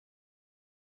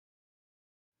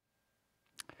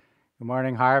Good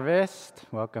morning, Harvest.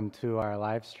 Welcome to our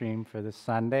live stream for this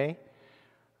Sunday.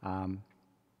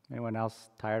 Anyone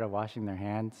else tired of washing their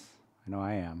hands? I know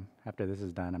I am. After this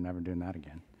is done, I'm never doing that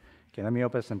again. Okay, let me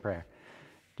open us in prayer.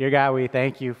 Dear God, we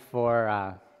thank you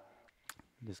for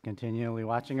just continually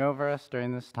watching over us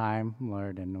during this time,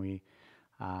 Lord, and we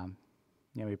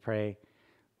pray,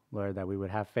 Lord, that we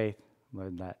would have faith,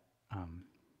 Lord, that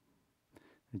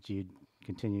you'd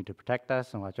continue to protect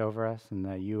us and watch over us, and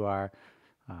that you are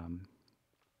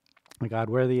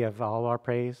God, worthy of all our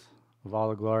praise, of all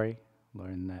the glory, Lord,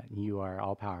 and that you are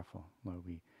all-powerful. Lord,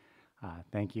 we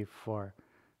thank you for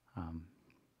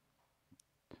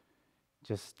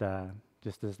just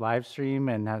this live stream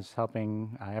and us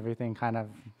helping everything kind of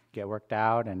get worked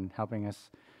out and helping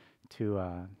us to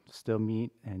still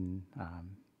meet and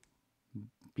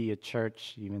be a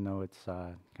church, even though it's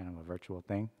kind of a virtual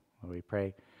thing. Lord, we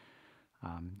pray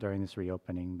during this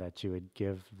reopening that you would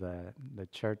give the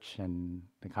church and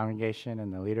the congregation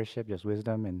and the leadership just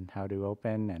wisdom in how to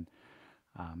open, and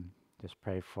just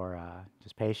pray for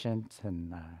just patience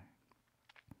and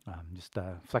just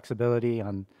flexibility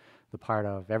on the part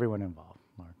of everyone involved.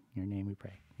 Lord, in your name we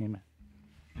pray. Amen.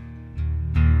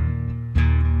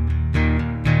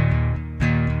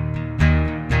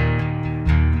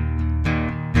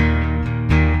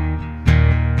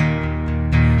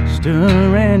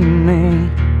 Stir in me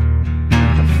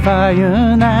a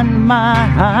fire that my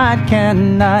heart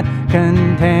cannot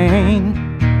contain.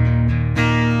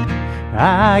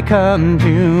 I come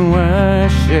to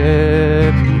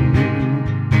worship you.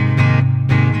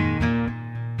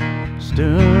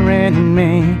 Stir in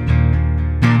me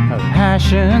a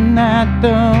passion that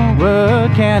the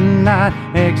world cannot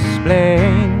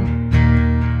explain.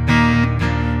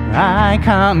 I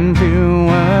come to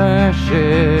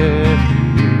worship you.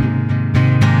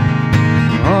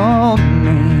 Hold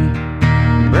me,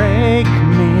 break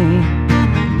me,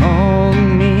 mold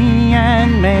me,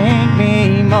 and make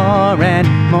me more and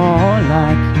more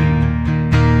like you.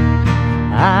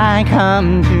 I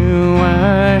come to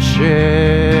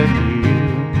worship you,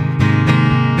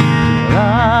 to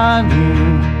love you,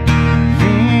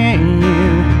 fear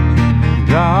you,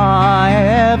 draw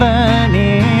ever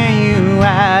near you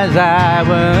as I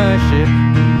worship you.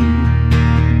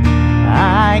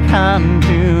 I come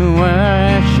to worship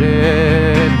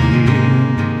you.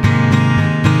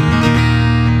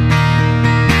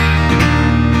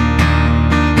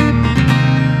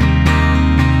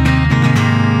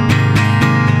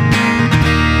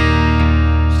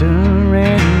 Stir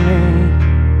in me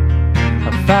a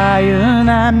fire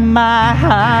that my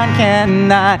heart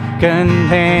cannot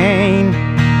contain.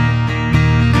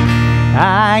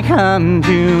 I come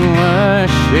to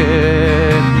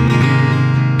worship you.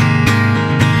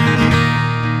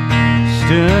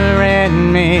 Stir in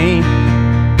me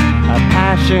a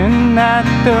passion that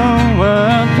the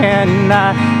world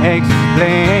cannot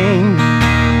explain.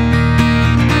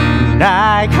 And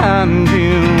I come to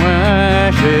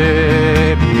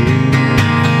worship you.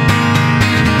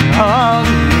 Hold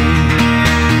me,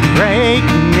 break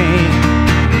me,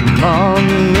 mold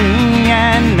me,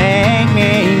 and make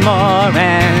me more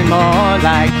and more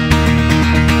like you.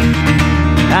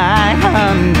 I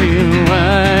come to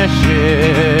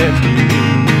worship you.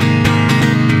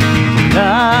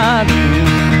 Love you,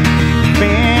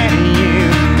 fear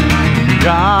you,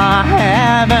 draw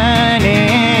heaven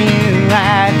in you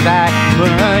as I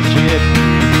worship you.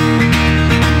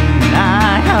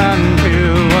 I come to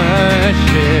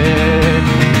worship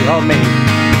you. Hold me,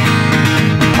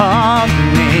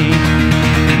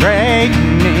 break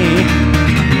me,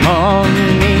 mold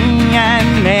me, and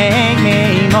make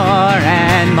me more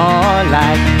and more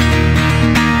like you.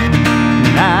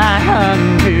 I come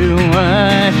to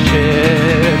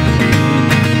worship you,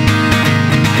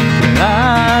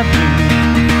 love you,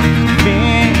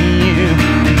 fear you,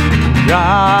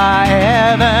 draw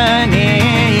ever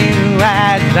near you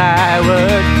as I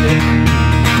worship you.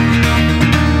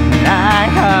 I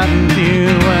come to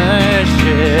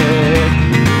worship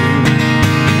you.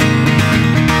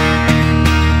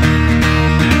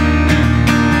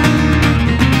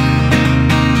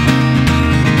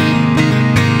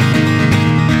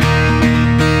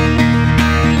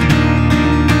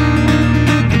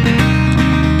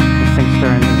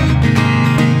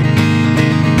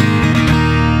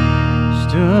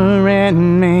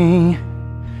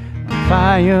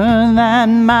 Fire that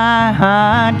my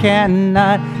heart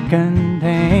cannot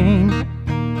contain.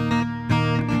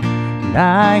 And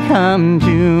I come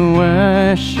to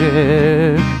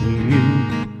worship you.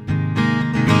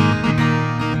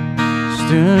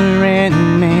 Stir in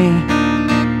me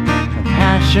a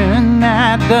passion passion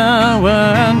that the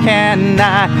world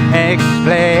cannot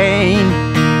explain.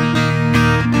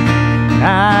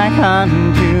 I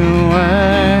come to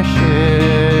worship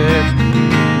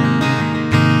you.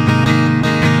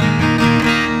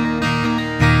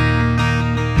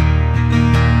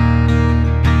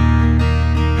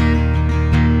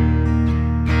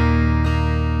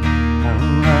 How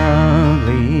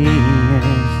lovely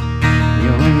is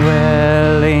your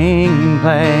dwelling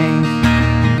place,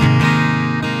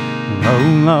 oh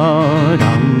Lord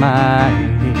Almighty.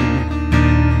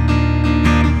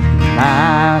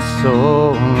 My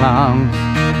soul longs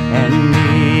and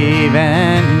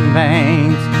even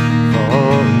faints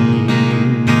for you.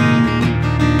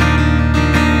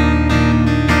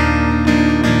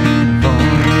 For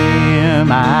here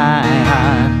my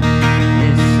heart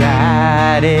is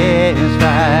satisfied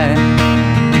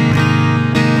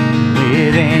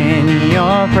within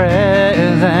your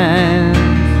presence.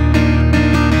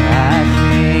 I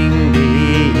sing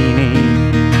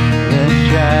beneath the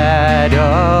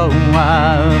shadow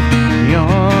of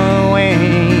your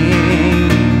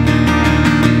wings.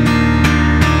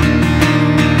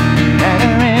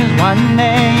 Better is one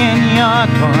day in your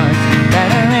courts,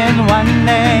 better is one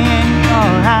day in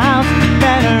your house,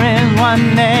 better is one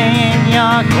day in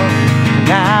your courts,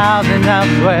 thousands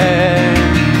elsewhere.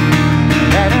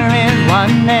 Better is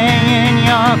one day in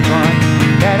your courts,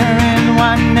 better is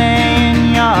one day in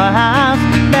your house,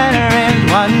 better is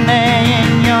one day in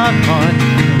your courts,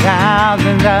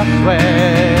 thousands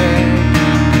elsewhere,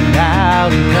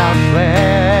 thousands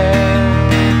elsewhere.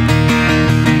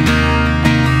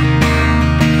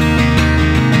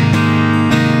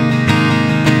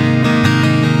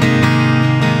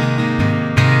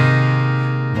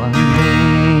 One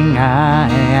thing I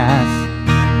ask,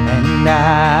 and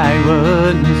I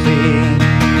would see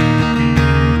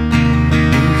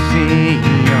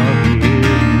your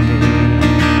beauty,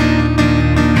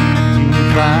 to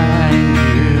find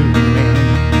you in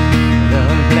the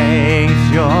place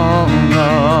your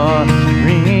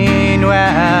glory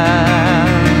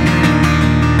dwells.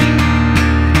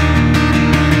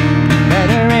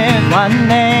 Better is one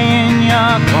day in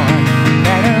your court,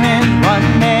 better is one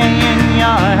day in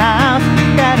your house,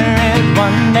 better is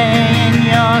one day in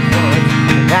your court,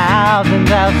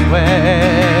 thousands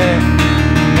elsewhere.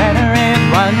 Better is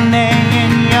one day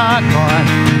in your court,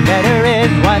 better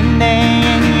is one day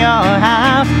in your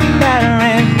house, better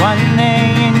is one day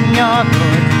in your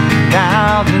court,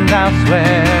 thousands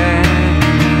elsewhere.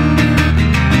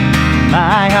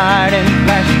 My heart and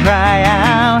flesh cry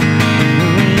out, to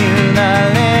you the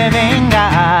living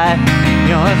God.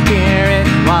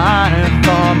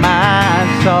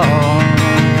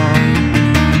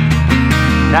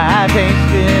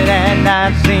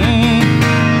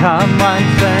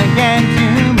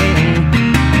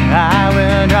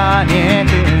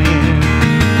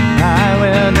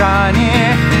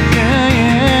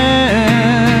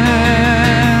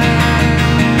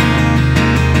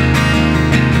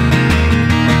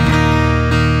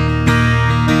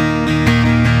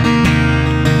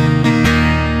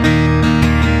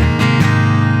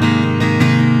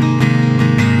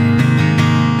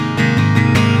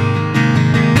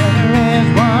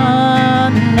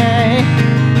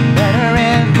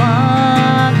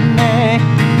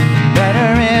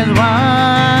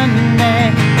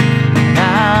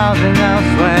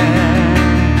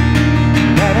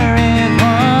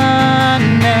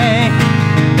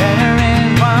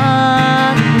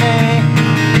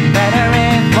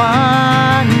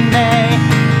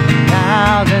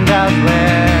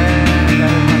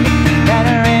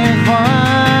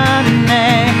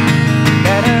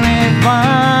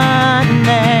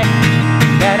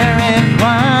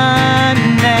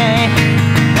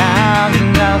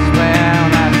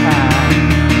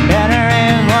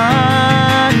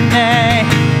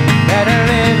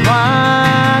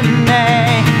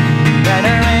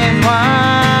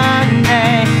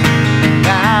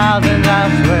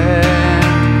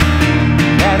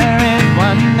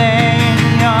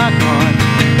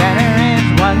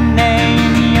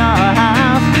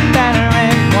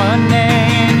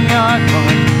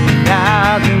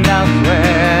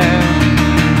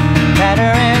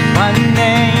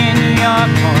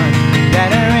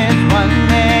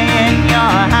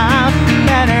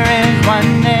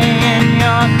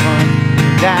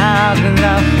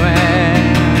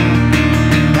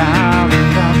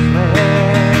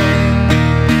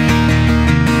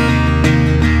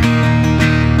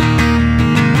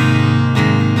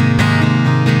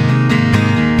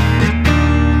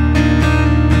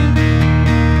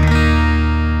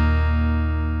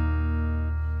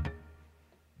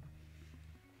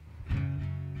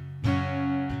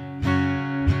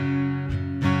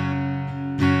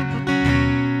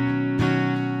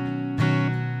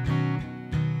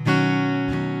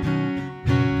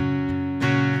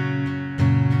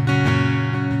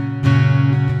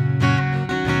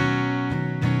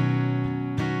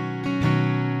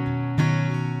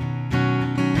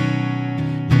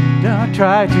 They'll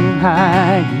try to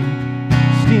hide you,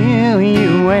 steal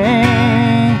you away.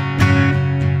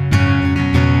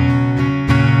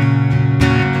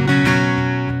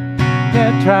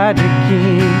 They'll try to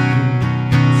keep you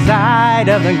inside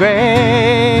of the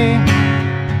grave.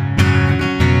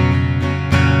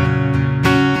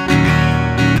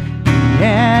 The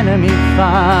enemy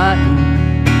fought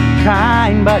you,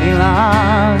 trying but he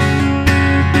lost.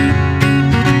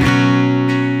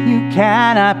 You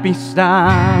cannot be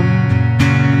stopped.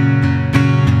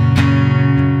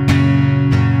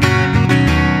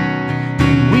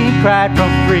 We cried for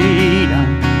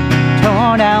freedom,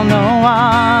 tore down the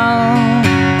wall.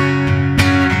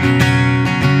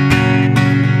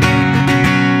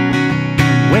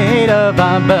 Weight of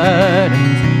our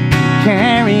burdens,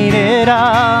 carried it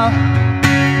all.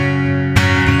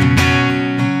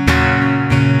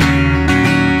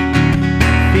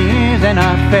 Fears and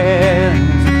our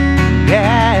failings,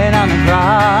 dead on the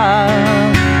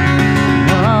cross.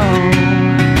 Oh,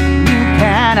 you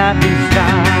cannot be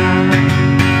stopped.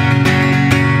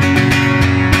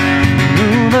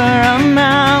 Mover of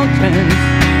mountains,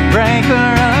 breaker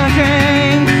of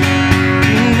chains,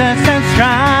 Jesus has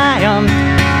triumphed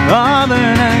over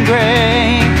the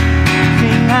grave.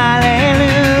 Sing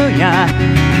hallelujah,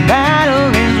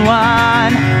 battle is won.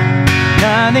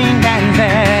 Nothing can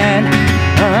stand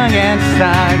against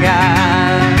our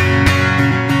God.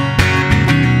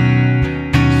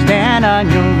 Stand on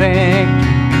your victory,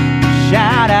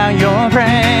 shout out your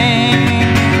praise.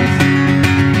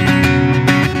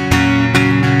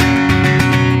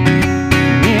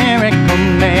 Miracle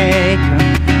maker,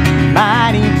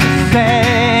 mighty to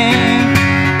save.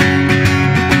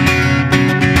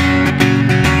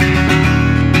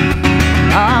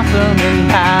 Awesome in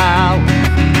power,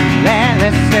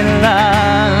 landless in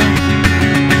love.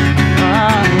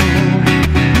 Oh,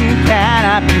 you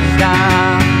cannot be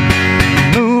stopped.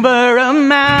 Mover of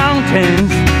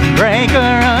mountains, breaker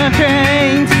of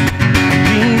chains,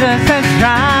 Jesus has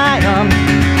triumphed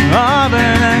over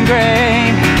the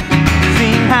grave.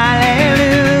 Sing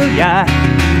hallelujah,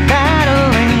 battle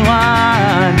is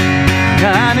won.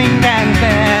 Nothing can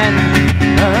stand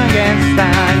against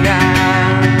our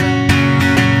God.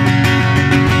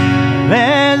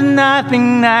 There's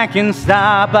nothing that can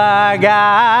stop our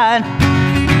God.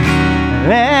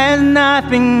 There's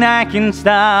nothing that can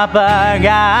stop our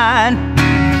God.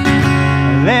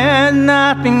 There's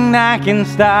nothing that can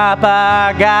stop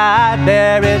our God.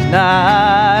 There is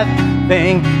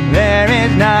nothing. There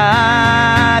is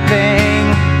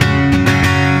nothing.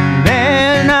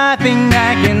 There's nothing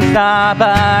that can stop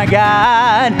our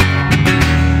God.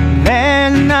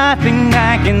 There's nothing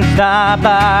that can stop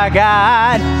our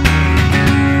God.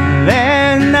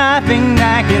 There's nothing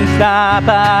that can stop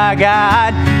our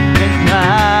God. There's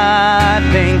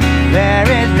nothing, there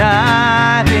is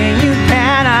nothing, you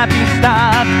cannot be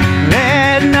stopped.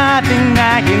 There's nothing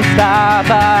that can stop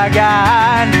our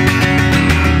God.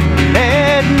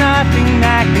 There's nothing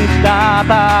that can stop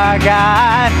our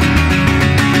God.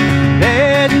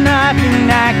 There's nothing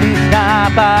that can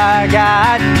stop our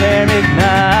God. There is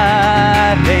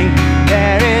nothing,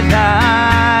 there is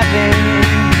nothing.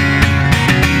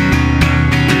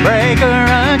 Breaker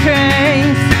of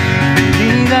chains,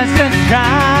 Jesus has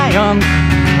triumphed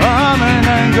over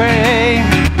the grave.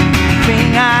 Sing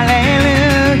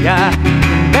hallelujah,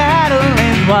 the battle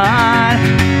is won.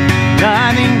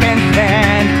 Nothing can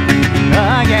stand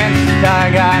against our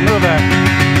God. Mover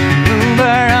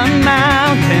of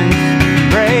mountains,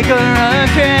 breaker of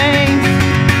chains,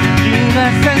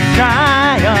 Jesus has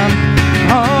triumphed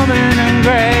over the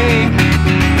grave.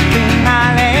 Sing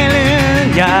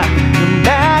hallelujah, the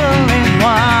battle is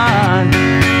won.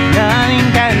 Nothing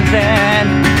can stand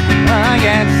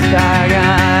against our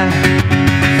God.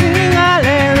 Sing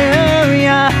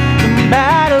hallelujah, the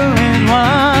battle is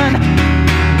won.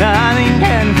 Nothing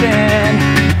can stand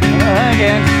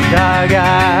against our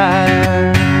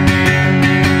God.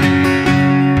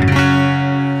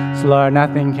 So Lord,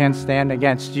 nothing can stand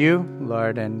against you,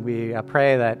 Lord, and we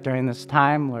pray that during this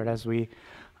time, Lord, as we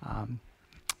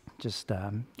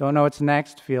don't know what's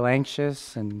next, feel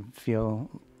anxious and feel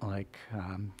like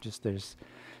just there's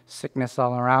sickness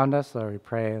all around us, Lord, we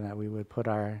pray that we would put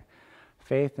our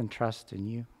faith and trust in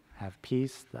you, have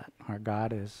peace, that our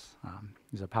God is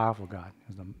a powerful God,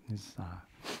 is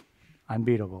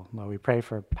unbeatable. Lord, we pray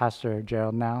for Pastor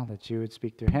Gerald now, that you would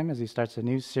speak through him as he starts a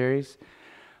new series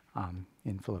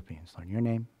in Philippians. Lord, in your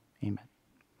name, amen.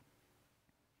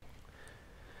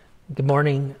 Good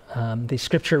morning. The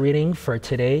scripture reading for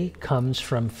today comes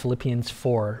from Philippians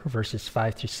 4, verses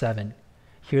 5 through 7.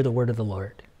 Hear the word of the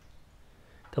Lord.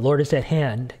 The Lord is at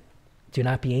hand. Do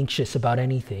not be anxious about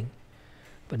anything,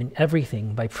 But in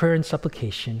everything, by prayer and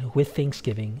supplication, with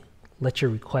thanksgiving, let your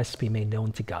requests be made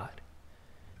known to God.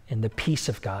 And the peace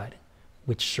of God,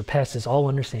 which surpasses all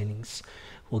understandings,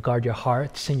 will guard your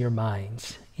hearts and your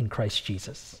minds in Christ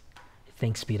Jesus.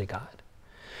 Thanks be to God.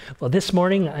 Well, this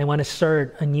morning, I want to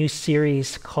start a new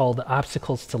series called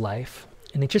Obstacles to Life.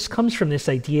 And it just comes from this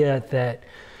idea that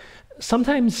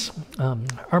sometimes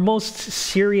our most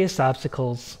serious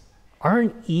obstacles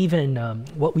aren't even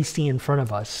what we see in front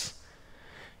of us.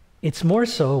 It's more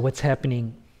so what's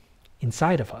happening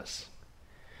inside of us.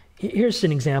 Here's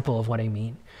an example of what I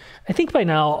mean. I think by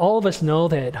now, all of us know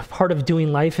that part of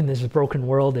doing life in this broken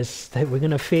world is that we're going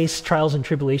to face trials and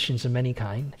tribulations of many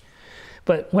kind.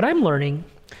 But what I'm learning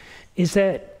is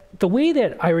that the way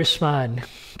that I respond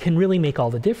can really make all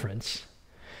the difference.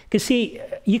 Because see,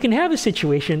 you can have a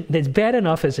situation that's bad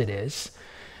enough as it is,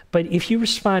 but if you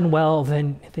respond well,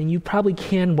 then you probably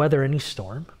can weather any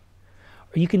storm.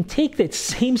 Or you can take that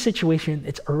same situation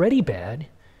that's already bad,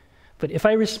 but if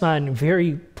I respond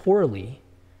very poorly,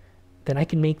 then I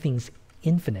can make things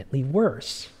infinitely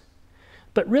worse.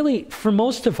 But really, for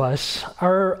most of us,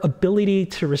 our ability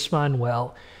to respond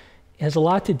well has a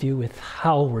lot to do with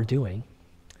how we're doing.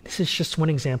 This is just one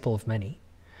example of many.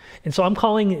 And so I'm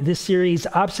calling this series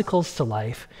Obstacles to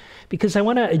Life because I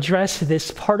want to address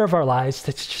this part of our lives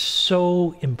that's just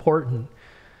so important,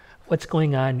 what's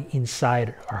going on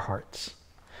inside our hearts.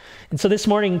 And so this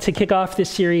morning, to kick off this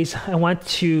series, I want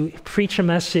to preach a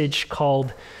message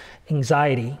called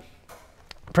anxiety.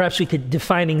 Perhaps we could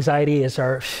define anxiety as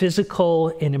our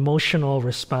physical and emotional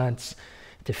response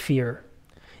to fear.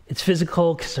 It's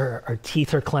physical because our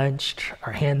teeth are clenched,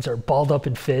 our hands are balled up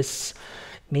in fists.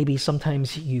 Maybe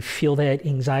sometimes you feel that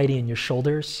anxiety in your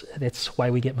shoulders. That's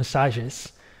why we get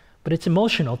massages. But it's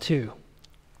emotional too.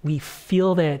 We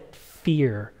feel that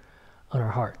fear on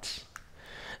our hearts.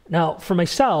 Now, for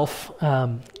myself,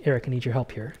 Eric, I need your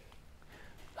help here.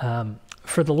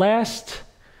 For the last,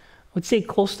 I would say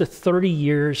close to 30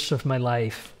 years of my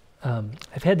life,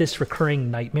 I've had this recurring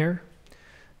nightmare.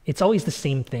 It's always the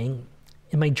same thing.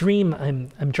 In my dream,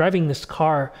 I'm driving this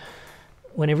car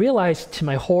when I realized to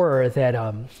my horror that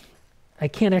I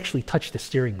can't actually touch the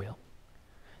steering wheel.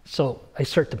 So I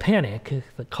start to panic.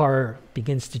 The car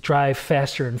begins to drive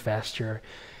faster and faster.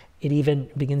 It even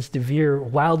begins to veer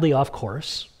wildly off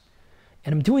course.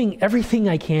 And I'm doing everything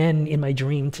I can in my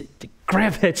dream to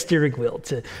grab that steering wheel,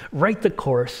 to right the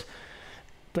course.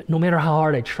 But no matter how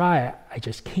hard I try, I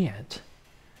just can't.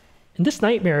 And this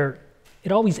nightmare,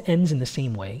 it always ends in the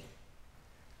same way.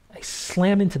 I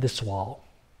slam into this wall,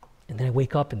 and then I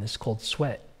wake up in this cold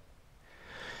sweat.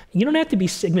 You don't have to be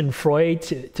Sigmund Freud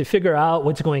to figure out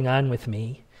what's going on with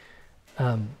me.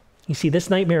 You see, this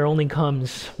nightmare only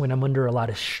comes when I'm under a lot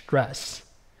of stress,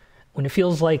 when it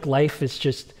feels like life is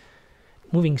just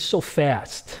moving so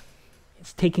fast.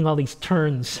 It's taking all these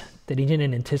turns that I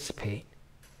didn't anticipate.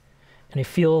 And I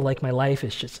feel like my life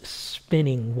is just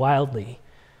spinning wildly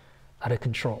out of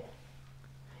control.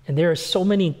 And there are so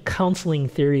many counseling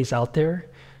theories out there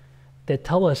that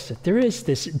tell us that there is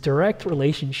this direct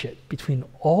relationship between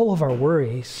all of our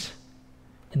worries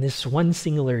and this one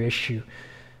singular issue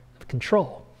of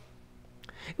control.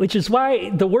 Which is why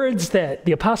the words that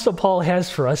the Apostle Paul has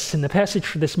for us in the passage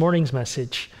for this morning's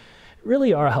message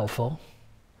really are helpful.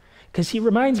 Because he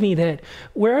reminds me that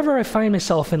wherever I find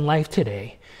myself in life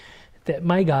today, that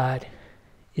my God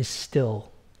is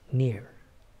still near.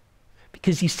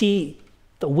 Because you see,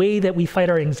 the way that we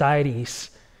fight our anxieties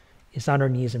is on our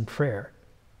knees in prayer.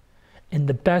 And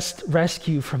the best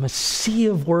rescue from a sea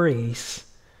of worries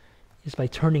is by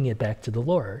turning it back to the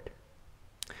Lord.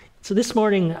 So this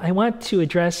morning, I want to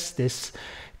address this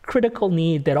critical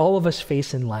need that all of us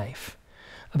face in life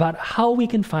about how we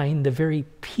can find the very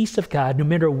peace of God, no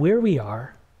matter where we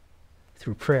are,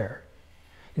 through prayer.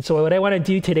 And so what I want to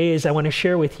do today is I want to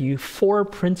share with you 4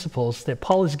 principles that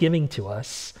Paul is giving to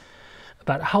us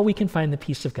about how we can find the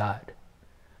peace of God,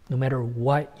 no matter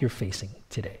what you're facing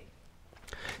today.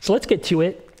 So let's get to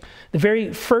it. The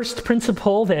very first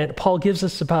principle that Paul gives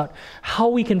us about how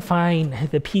we can find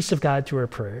the peace of God through our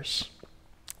prayers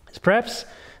is perhaps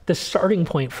the starting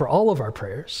point for all of our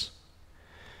prayers.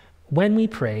 When we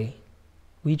pray,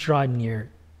 we draw near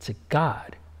to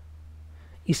God.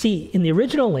 You see, in the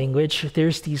original language,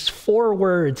 there's these 4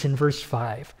 words in verse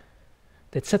 5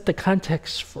 that set the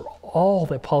context for all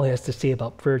that Paul has to say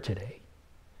about prayer today.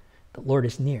 The Lord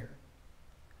is near.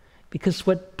 Because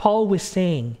what Paul was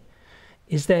saying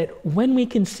is that when we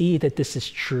can see that this is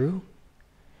true,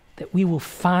 that we will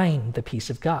find the peace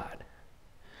of God.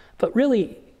 But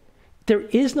really, there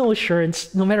is no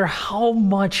assurance, no matter how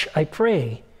much I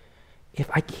pray, if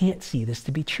I can't see this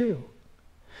to be true.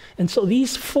 And so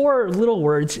these 4 little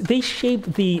words, they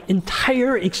shape the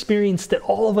entire experience that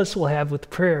all of us will have with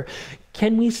prayer.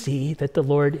 Can we see that the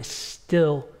Lord is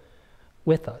still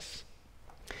with us?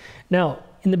 Now,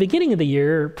 in the beginning of the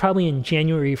year, probably in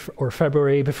January or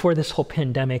February, before this whole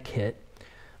pandemic hit,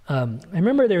 I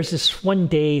remember there was this one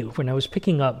day when I was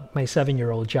picking up my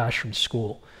 7-year-old Josh from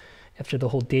school after the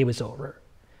whole day was over.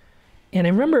 And I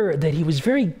remember that he was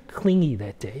very clingy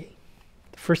that day.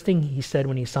 The first thing he said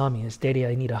when he saw me is, "Daddy,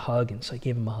 I need a hug." And so I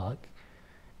gave him a hug.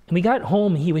 And we got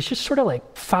home, he was just sort of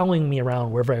like following me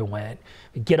around wherever I went.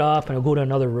 We'd get up and I'd go to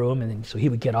another room, and then so he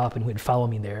would get up and he'd follow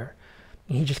me there.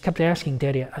 And he just kept asking,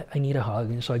 "Daddy, I need a hug."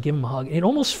 And so I give him a hug. It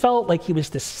almost felt like he was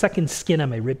the second skin on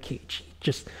my rib cage.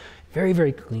 Just very,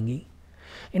 very clingy.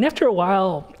 And after a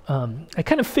while, I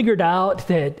kind of figured out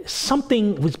that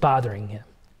something was bothering him.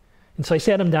 And so I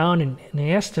sat him down and I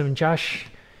asked him, "Josh,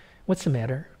 what's the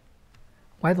matter?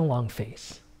 Why the long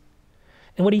face?"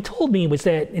 And what he told me was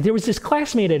that there was this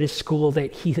classmate at his school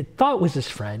that he had thought was his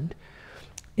friend.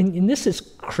 And this is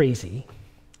crazy.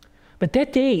 But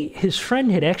that day, his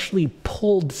friend had actually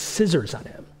pulled scissors on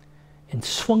him and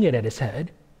swung it at his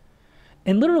head.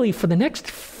 And literally for the next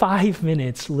 5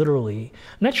 minutes, literally,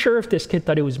 I'm not sure if this kid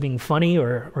thought it was being funny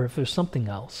or if it was something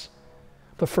else,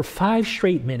 but for 5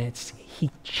 straight minutes,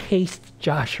 he chased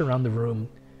Josh around the room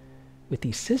with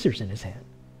these scissors in his hand.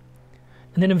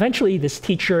 And then eventually this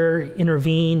teacher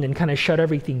intervened and kind of shut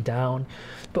everything down.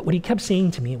 But what he kept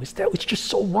saying to me was, "That was just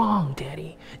so wrong,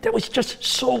 Daddy. That was just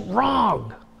so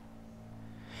wrong."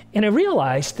 And I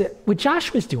realized that what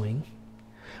Josh was doing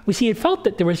was he had felt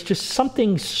that there was just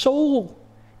something so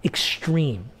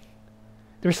extreme.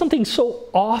 There was something so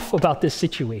off about this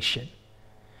situation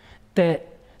that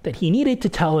he needed to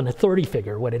tell an authority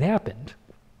figure what had happened.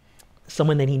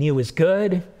 Someone that he knew was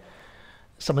good,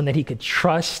 someone that he could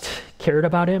trust, cared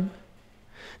about him,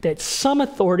 that some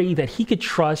authority that he could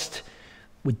trust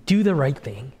would do the right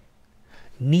thing,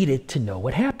 needed to know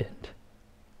what happened.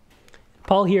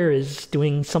 Paul here is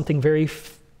doing something very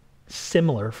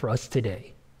similar for us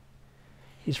today.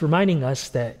 He's reminding us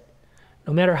that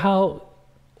no matter how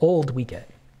old we get,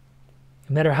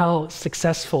 no matter how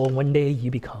successful one day you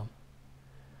become,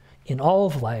 in all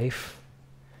of life,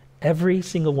 every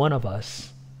single one of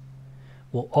us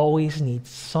will always need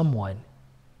someone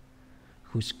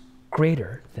who's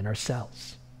greater than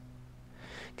ourselves.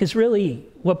 Because really,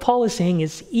 what Paul is saying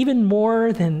is even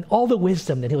more than all the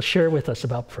wisdom that he'll share with us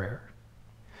about prayer,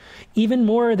 even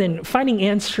more than finding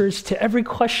answers to every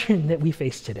question that we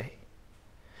face today,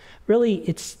 really,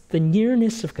 it's the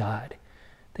nearness of God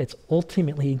that's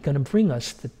ultimately going to bring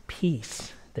us the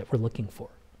peace that we're looking for.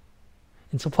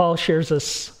 And so Paul shares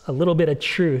us a little bit of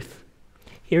truth.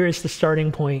 Here is the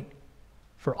starting point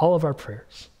for all of our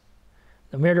prayers.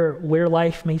 No matter where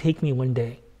life may take me one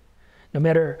day, no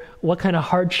matter what kind of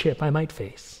hardship I might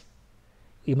face,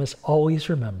 we must always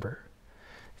remember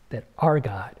that our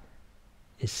God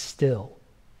is still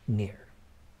near.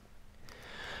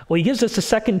 Well, he gives us a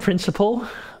second principle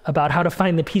about how to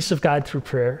find the peace of God through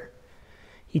prayer.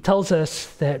 He tells us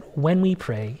that when we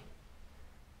pray,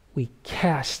 we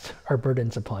cast our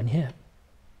burdens upon him.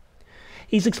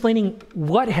 He's explaining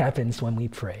what happens when we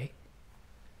pray.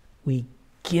 We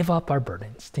give up our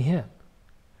burdens to him.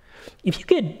 If you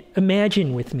could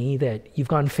imagine with me that you've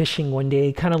gone fishing one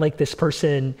day, kind of like this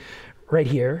person right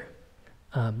here.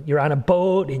 You're on a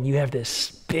boat and you have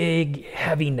this big,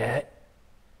 heavy net.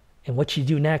 And what you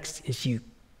do next is you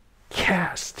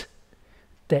cast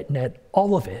that net,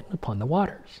 all of it, upon the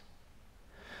waters.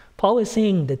 Paul is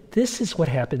saying that this is what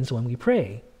happens when we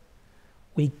pray.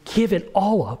 We give it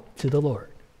all up to the Lord.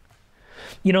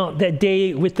 You know, that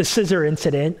day with the scissor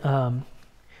incident,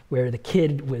 where the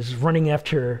kid was running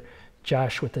after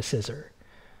Josh with the scissor,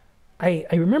 I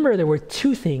remember there were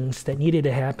 2 things that needed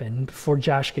to happen before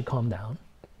Josh could calm down.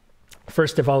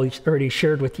 First of all, he already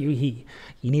shared with you, he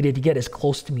needed to get as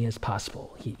close to me as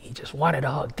possible. He just wanted a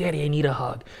hug. Daddy, I need a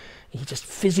hug. He just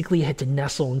physically had to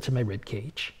nestle into my rib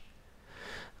cage.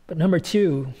 But number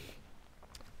 2,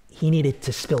 he needed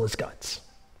to spill his guts.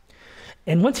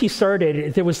 And once he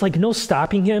started, there was like no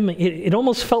stopping him. It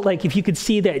almost felt like if you could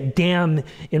see that dam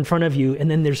in front of you and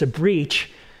then there's a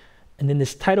breach and then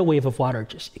this tidal wave of water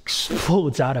just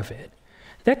explodes out of it.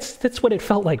 That's what it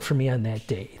felt like for me on that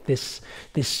day. This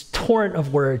torrent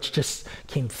of words just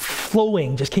came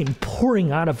flowing, just came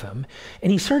pouring out of him.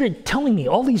 And he started telling me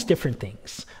all these different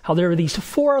things. How there were these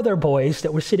 4 other boys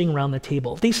that were sitting around the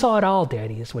table. They saw it all,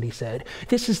 Daddy, is what he said.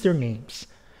 This is their names.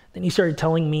 Then he started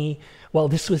telling me, well,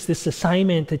 this was this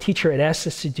assignment the teacher had asked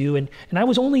us to do, and I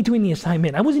was only doing the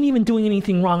assignment. I wasn't even doing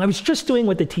anything wrong. I was just doing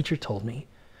what the teacher told me.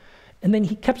 And then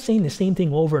he kept saying the same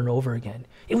thing over and over again.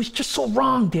 It was just so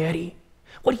wrong, Daddy.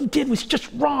 What he did was just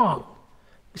wrong.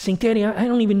 He's saying, Daddy, I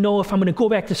don't even know if I'm going to go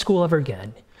back to school ever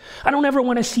again. I don't ever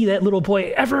want to see that little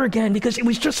boy ever again because it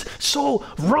was just so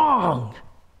wrong.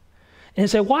 And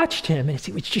as I watched him, and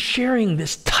he was just sharing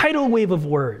this tidal wave of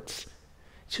words,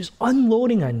 he was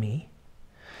unloading on me.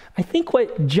 I think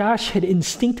what Josh had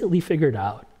instinctively figured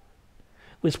out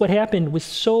was what happened was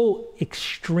so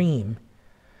extreme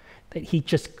that he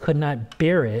just could not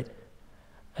bear it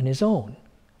on his own.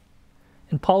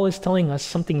 And Paul is telling us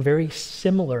something very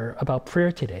similar about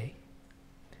prayer today,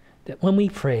 that when we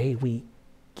pray, we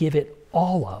give it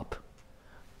all up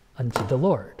unto the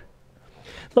Lord.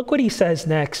 Look what he says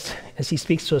next as he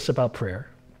speaks to us about prayer.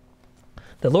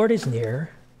 The Lord is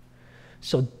near,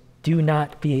 so do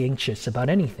not be anxious about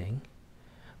anything,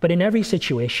 but in every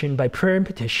situation, by prayer and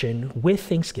petition, with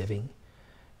thanksgiving,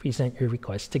 present your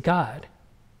requests to God.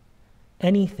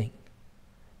 Anything,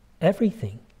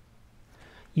 everything,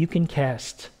 you can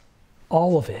cast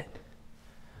all of it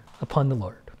upon the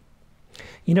Lord.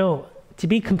 You know, to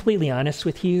be completely honest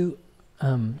with you,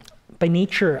 by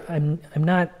nature, I'm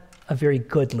not a very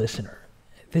good listener.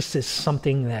 This is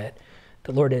something that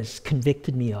the Lord has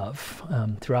convicted me of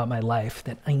throughout my life,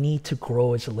 that I need to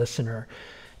grow as a listener.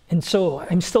 And so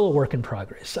I'm still a work in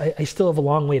progress. I still have a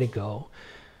long way to go.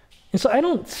 And so I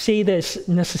don't say this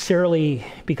necessarily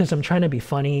because I'm trying to be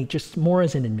funny, just more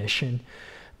as an admission.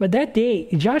 But that day,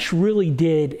 Josh really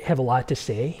did have a lot to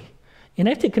say. And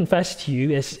I have to confess to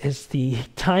you, as the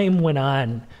time went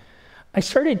on, I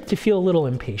started to feel a little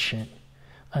impatient.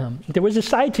 There was a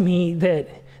side to me that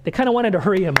kind of wanted to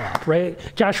hurry him up, right?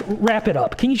 Josh, wrap it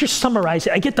up. Can you just summarize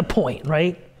it? I get the point,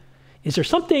 right? Is there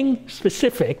something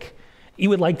specific you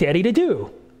would like Daddy to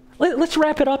do? Let's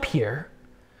wrap it up here.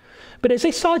 But as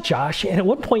I saw Josh, and at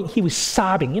one point he was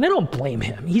sobbing, and I don't blame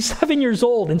him. He's 7 years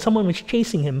old, and someone was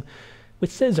chasing him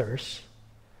with scissors.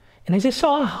 And as I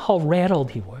saw how rattled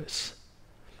he was,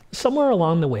 somewhere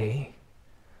along the way,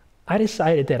 I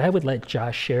decided that I would let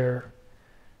Josh share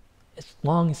as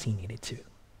long as he needed to.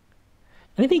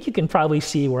 And I think you can probably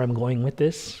see where I'm going with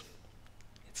this.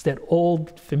 It's that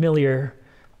old, familiar,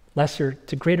 lesser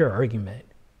to greater argument.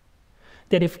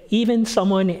 That if even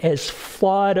someone as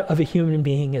flawed of a human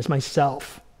being as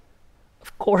myself,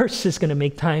 of course, is going to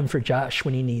make time for Josh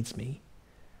when he needs me,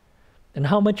 then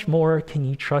how much more can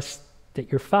you trust that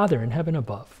your Father in heaven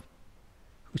above,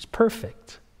 who's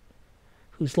perfect,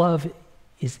 whose love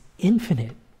is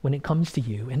infinite when it comes to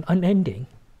you and unending,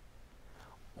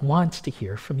 wants to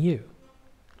hear from you?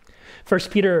 1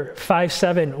 Peter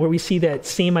 5:7, where we see that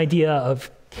same idea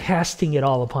of casting it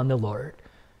all upon the Lord.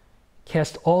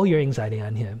 Cast all your anxiety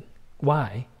on him.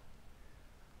 Why?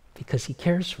 Because he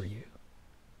cares for you.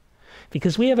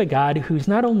 Because we have a God who's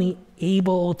not only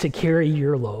able to carry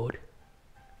your load,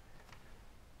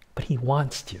 but he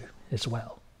wants to as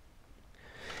well.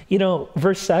 You know,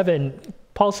 verse 7,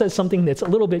 Paul says something that's a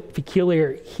little bit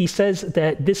peculiar. He says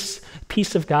that this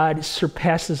peace of God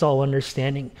surpasses all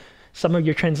understanding. Some of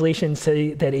your translations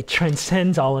say that it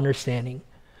transcends all understanding,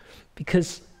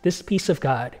 because this peace of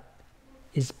God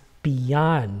is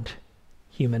beyond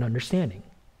human understanding.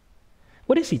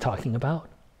 What is he talking about?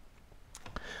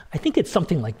 I think it's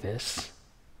something like this.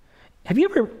 Have you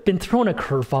ever been thrown a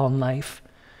curveball in life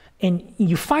and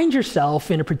you find yourself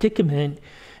in a predicament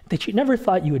that you never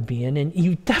thought you would be in, and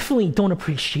you definitely don't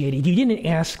appreciate it? You didn't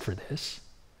ask for this.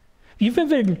 You've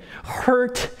been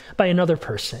hurt by another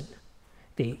person.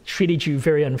 They treated you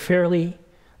very unfairly.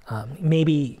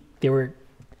 Maybe they were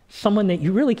someone that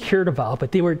you really cared about,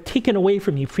 but they were taken away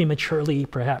from you prematurely.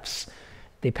 Perhaps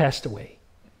they passed away.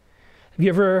 Have you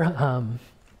ever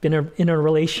been in a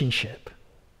relationship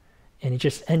and it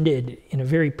just ended in a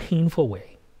very painful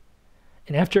way?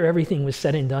 And after everything was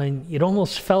said and done, it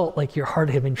almost felt like your heart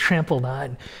had been trampled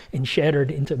on and shattered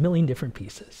into a million different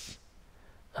pieces.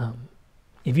 Have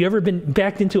you ever been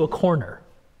backed into a corner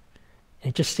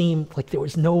and it just seemed like there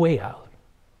was no way out?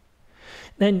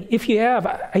 Then if you have,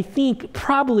 I think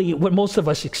probably what most of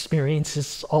us experience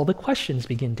is all the questions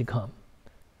begin to come.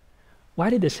 Why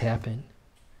did this happen?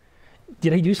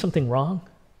 Did I do something wrong?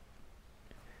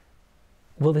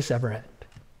 Will this ever end?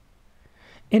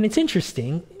 And it's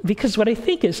interesting because what I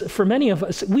think is, for many of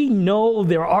us, we know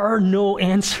there are no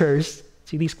answers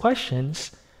to these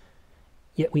questions,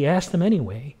 yet we ask them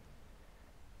anyway,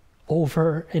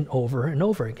 over and over and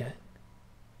over again.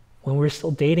 When we're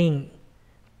still dating,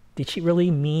 did she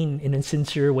really mean in a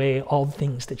sincere way all the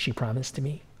things that she promised to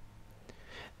me?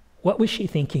 What was she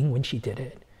thinking when she did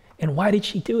it? And why did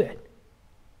she do it?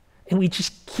 And we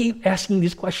just keep asking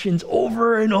these questions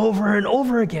over and over and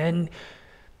over again.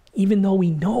 even though we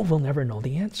know we'll never know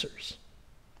the answers.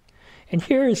 And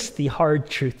here's the hard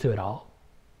truth to it all.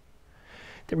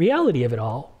 The reality of it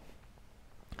all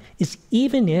is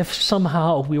even if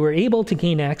somehow we were able to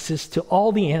gain access to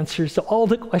all the answers to all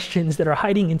the questions that are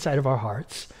hiding inside of our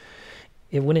hearts,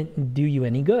 it wouldn't do you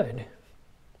any good,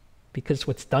 because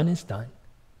what's done is done,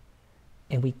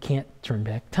 and we can't turn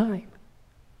back time.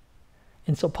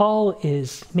 And so Paul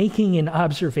is making an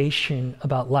observation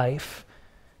about life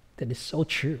that is so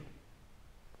true.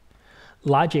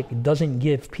 Logic doesn't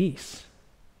give peace.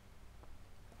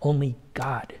 Only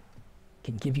God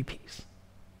can give you peace.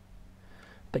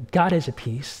 But God has a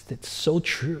peace that's so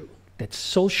true, that's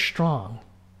so strong,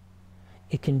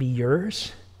 it can be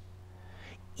yours,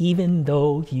 even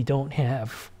though you don't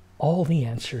have all the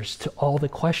answers to all the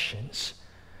questions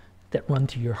that run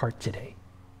through your heart today.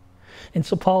 And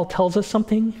so Paul tells us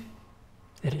something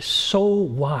that is so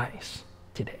wise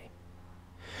today.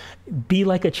 Be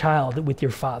like a child with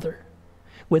your father,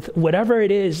 with whatever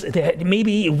it is that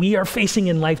maybe we are facing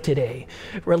in life today,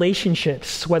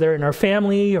 relationships, whether in our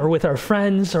family or with our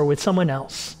friends or with someone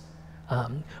else,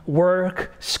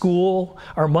 work, school,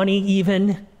 our money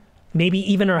even, maybe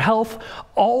even our health,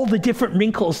 all the different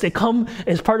wrinkles that come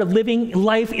as part of living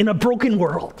life in a broken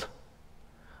world.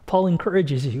 Paul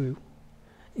encourages you,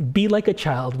 be like a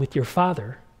child with your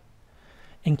father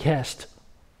and cast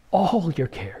all your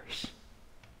cares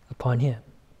upon him.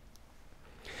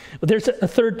 Well, there's a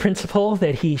third principle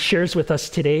that he shares with us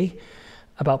today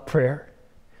about prayer.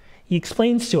 He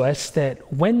explains to us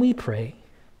that when we pray,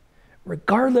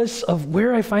 regardless of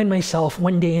where I find myself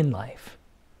one day in life,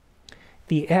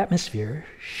 the atmosphere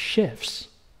shifts.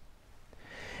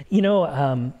 You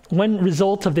know, one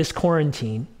result of this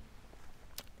quarantine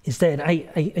is that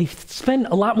I spend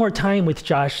a lot more time with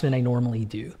Josh than I normally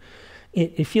do.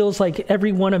 It feels like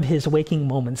every one of his waking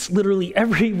moments, literally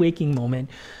every waking moment,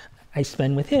 I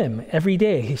spend with him every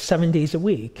day, 7 days a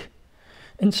week.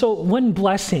 And so one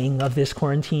blessing of this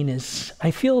quarantine is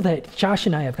I feel that Josh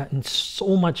and I have gotten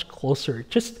so much closer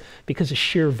just because of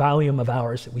sheer volume of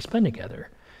hours that we spend together.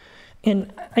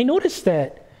 And I noticed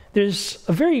that there's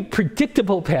a very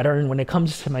predictable pattern when it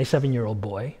comes to my 7-year-old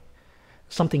boy.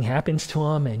 Something happens to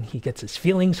him and he gets his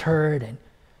feelings hurt and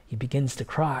he begins to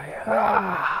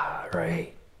cry.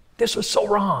 Right? This was so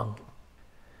wrong.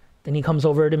 Then he comes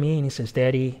over to me and he says,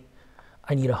 Daddy,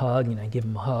 I need a hug, and I give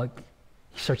him a hug.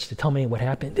 He starts to tell me what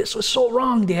happened. This was so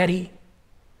wrong, Daddy.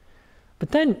 But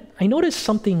then I notice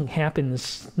something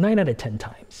happens 9 out of 10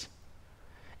 times.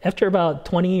 After about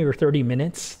 20 or 30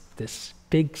 minutes, this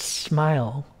big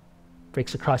smile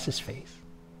breaks across his face.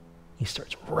 He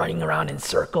starts running around in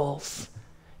circles.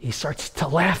 He starts to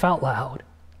laugh out loud.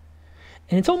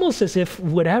 And it's almost as if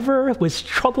whatever was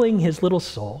troubling his little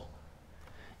soul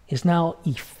is now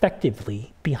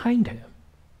effectively behind him.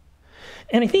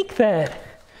 And I think that,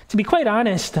 to be quite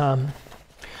honest,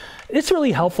 it's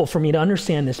really helpful for me to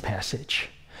understand this passage.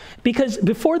 Because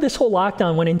before this whole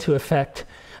lockdown went into effect,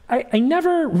 I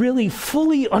never really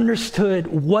fully understood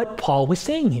what Paul was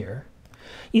saying here.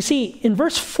 You see, in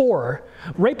verse 4,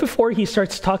 right before he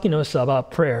starts talking to us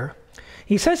about prayer,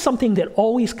 he says something that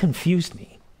always confused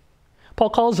me. Paul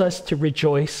calls us to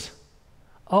rejoice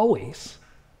always.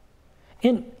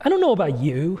 And I don't know about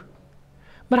you,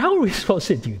 but how are we supposed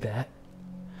to do that?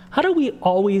 How do we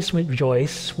always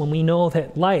rejoice when we know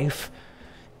that life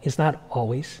is not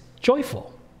always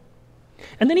joyful?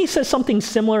 And then he says something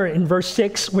similar in verse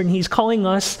 6 when he's calling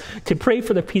us to pray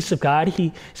for the peace of God.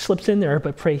 He slips in there,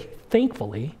 but pray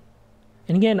thankfully.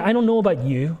 And again, I don't know about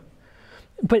you,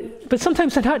 but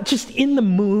sometimes I'm not just in the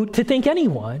mood to thank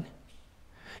anyone.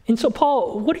 And so,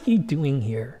 Paul, what are you doing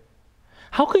here?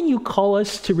 How can you call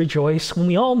us to rejoice when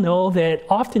we all know that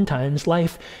oftentimes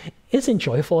life isn't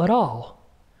joyful at all?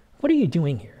 What are you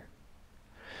doing here?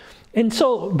 And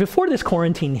so before this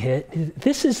quarantine hit,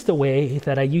 this is the way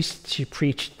that I used to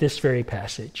preach this very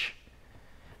passage.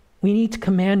 We need to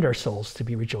command our souls to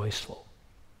be rejoiceful.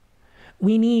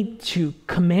 We need to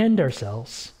command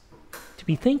ourselves to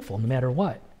be thankful no matter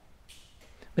what.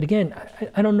 But again,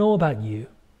 I don't know about you,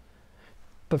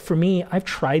 but for me, I've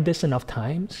tried this enough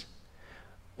times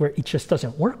where it just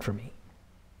doesn't work for me.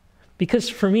 Because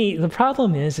for me, the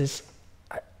problem is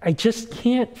I just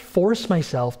can't force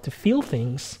myself to feel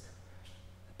things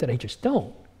that I just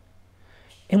don't.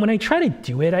 And when I try to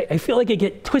do it, I feel like I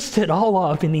get twisted all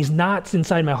up in these knots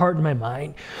inside my heart and my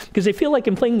mind, because I feel like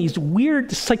I'm playing these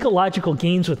weird psychological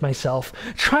games with myself,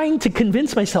 trying to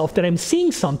convince myself that I'm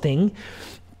seeing something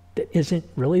that isn't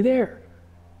really there.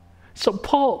 So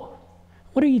Paul,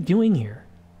 what are you doing here?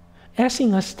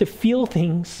 Asking us to feel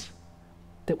things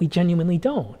that we genuinely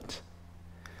don't.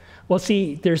 Well,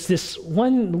 see, there's this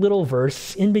one little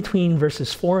verse in between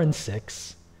verses 4 and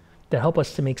 6 that help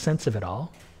us to make sense of it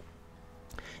all.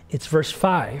 It's verse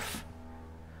 5,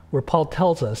 where Paul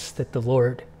tells us that the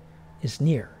Lord is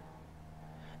near.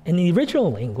 In the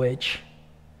original language,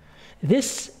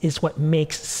 this is what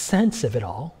makes sense of it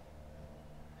all.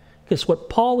 Because what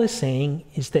Paul is saying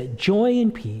is that joy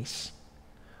and peace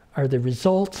are the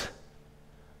result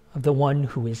of the one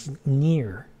who is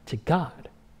near to God.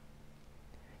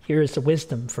 Here is the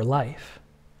wisdom for life.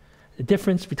 The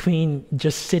difference between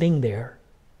just sitting there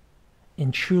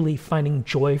and truly finding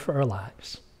joy for our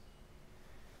lives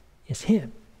is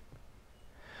Him.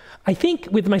 I think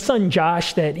with my son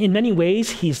Josh that in many ways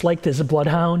he's like this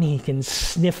bloodhound. He can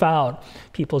sniff out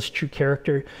people's true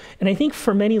character. And I think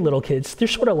for many little kids, they're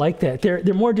sort of like that.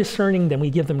 They're more discerning than we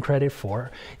give them credit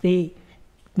for. When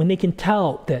they can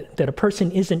tell that a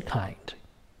person isn't kind,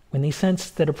 when they sense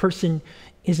that a person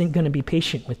isn't going to be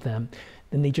patient with them,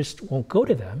 then they just won't go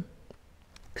to them.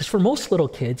 Because for most little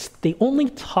kids, they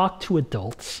only talk to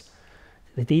adults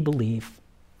that they believe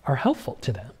are helpful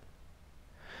to them.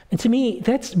 And to me,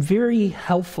 that's very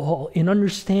helpful in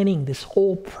understanding this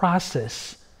whole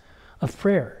process of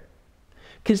prayer.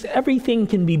 Because everything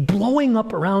can be blowing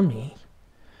up around me.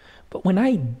 But when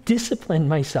I discipline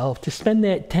myself to spend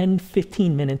that 10,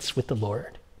 15 minutes with the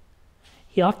Lord,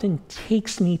 He often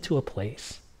takes me to a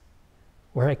place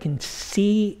where I can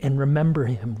see and remember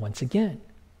Him once again.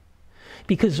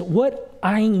 Because what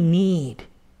I need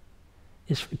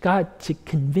is for God to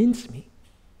convince me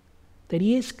that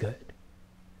He is good,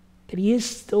 that He is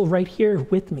still right here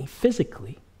with me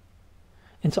physically.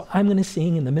 And so I'm going to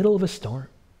sing in the middle of a storm.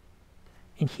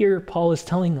 And here Paul is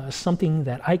telling us something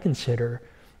that I consider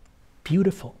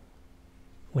beautiful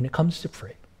when it comes to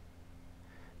prayer.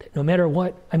 That no matter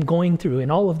what I'm going through in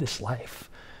all of this life,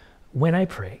 when I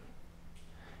pray,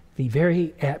 the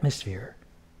very atmosphere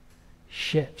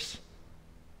shifts.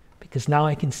 Because now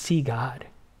I can see God,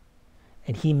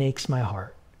 and He makes my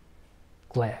heart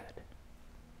glad.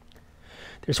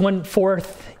 There's one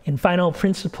fourth and final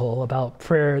principle about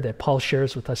prayer that Paul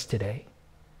shares with us today.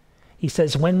 He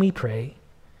says, when we pray,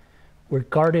 we're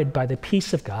guarded by the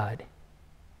peace of God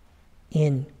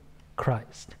in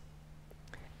Christ.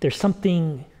 There's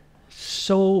something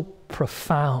so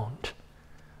profound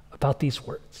about these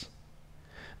words.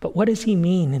 But what does he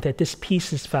mean that this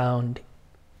peace is found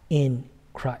in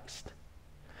Christ?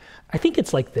 I think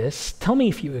it's like this. Tell me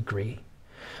if you agree.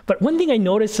 But one thing I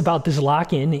notice about this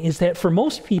lock-in is that for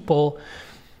most people,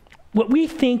 what we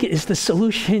think is the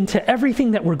solution to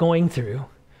everything that we're going through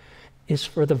is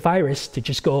for the virus to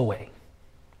just go away.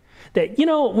 That,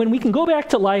 when we can go back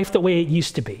to life the way it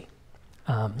used to be,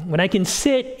 when I can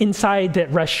sit inside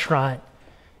that restaurant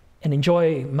and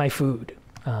enjoy my food,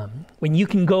 when you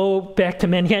can go back to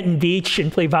Manhattan Beach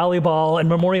and play volleyball on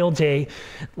Memorial Day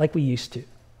like we used to.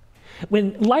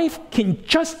 When life can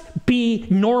just be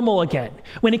normal again,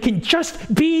 when it can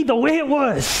just be the way it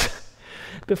was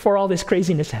before all this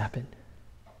craziness happened,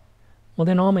 well,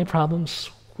 then all my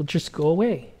problems will just go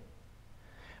away.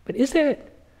 But is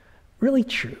that really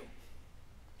true?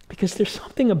 Because there's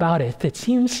something about it that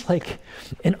seems like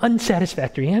an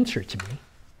unsatisfactory answer to me.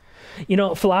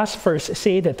 Philosophers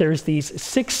say that there's these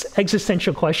 6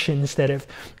 existential questions that have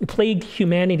plagued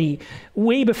humanity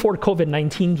way before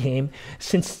COVID-19 came,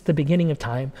 since the beginning of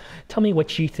time. Tell me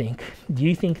what you think. Do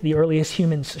you think the earliest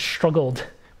humans struggled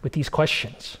with these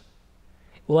questions?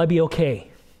 Will I be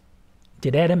okay?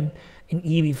 Did Adam and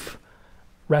Eve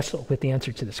wrestle with the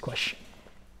answer to this question?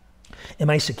 Am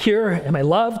I secure? Am I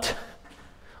loved?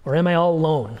 Or am I all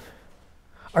alone?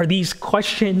 Are these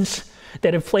questions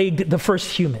that have plagued the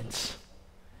first humans?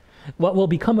 What will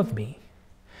become of me?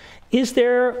 Is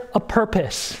there a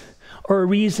purpose or a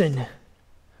reason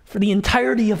for the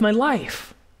entirety of my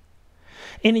life?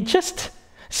 And it just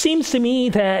seems to me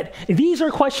that these are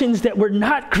questions that were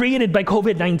not created by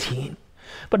COVID-19,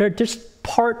 but are just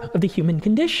part of the human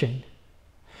condition.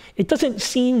 It doesn't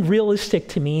seem realistic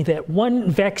to me that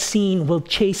one vaccine will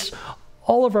chase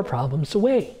all of our problems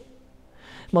away.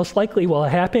 Most likely what will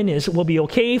happen is we'll be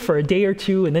okay for a day or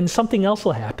two, and then something else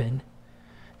will happen.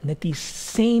 And that these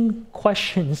same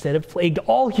questions that have plagued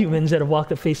all humans that have walked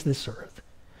the face of this earth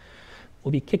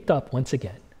will be kicked up once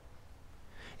again.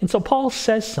 And so Paul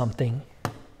says something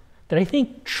that I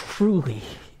think truly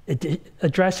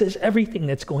addresses everything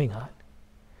that's going on.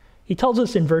 He tells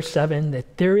us in verse 7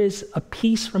 that there is a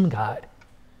peace from God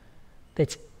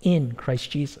that's in Christ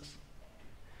Jesus.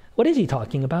 What is he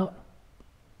talking about?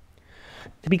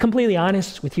 To be completely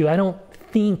honest with you, I don't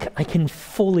think I can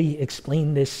fully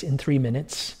explain this in 3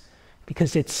 minutes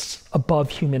because it's above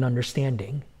human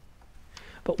understanding.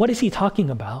 But what is he talking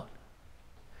about?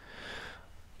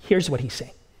 here's what he's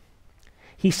saying.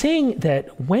 He's saying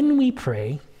that when we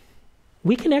pray,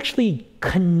 we can actually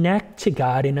connect to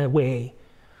God in a way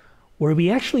where we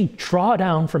actually draw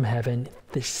down from heaven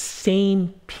the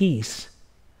same peace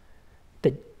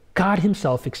that God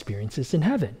himself experiences in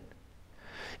heaven.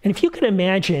 And if you could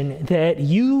imagine that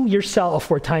you yourself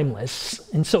were timeless,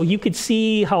 and so you could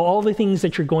see how all the things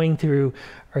that you're going through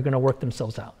are going to work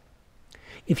themselves out.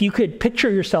 If you could picture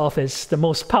yourself as the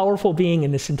most powerful being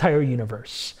in this entire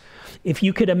universe, if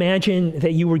you could imagine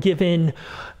that you were given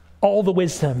all the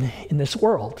wisdom in this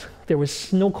world, there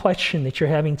was no question that you're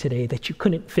having today that you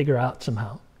couldn't figure out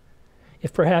somehow.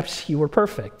 If perhaps you were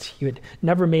perfect, you had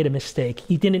never made a mistake,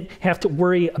 you didn't have to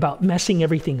worry about messing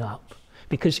everything up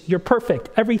because you're perfect,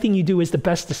 everything you do is the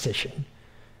best decision.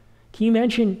 Can you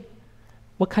imagine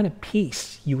what kind of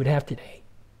peace you would have today?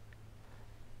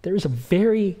 There is a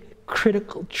very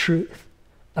critical truth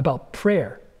about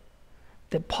prayer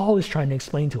that Paul is trying to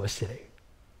explain to us today.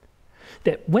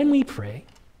 That when we pray,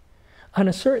 on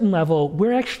a certain level,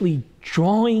 we're actually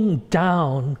drawing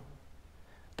down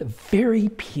the very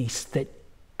peace that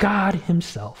God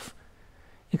himself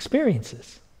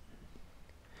experiences.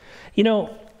 You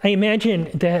know, I imagine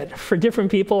that for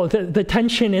different people, the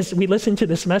tension as we listen to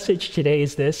this message today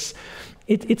is this.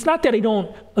 It's not that I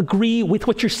don't agree with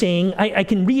what you're saying. I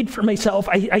can read for myself.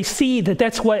 I see that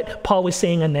that's what Paul was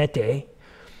saying on that day.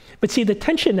 But see, the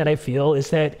tension that I feel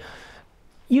is that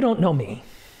you don't know me.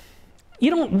 You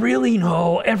don't really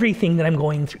know everything that I'm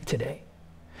going through today.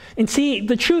 And see,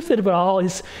 the truth of it all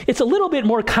is it's a little bit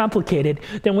more complicated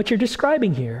than what you're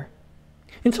describing here.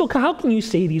 And so how can you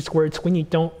say these words when you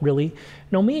don't really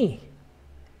know me?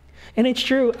 And it's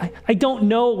true, I don't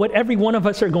know what every one of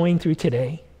us are going through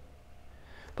today.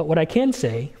 But what I can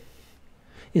say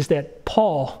is that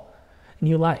Paul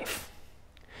knew life.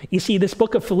 You see, this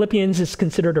book of Philippians is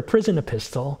considered a prison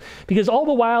epistle because all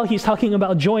the while he's talking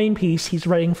about joy and peace, he's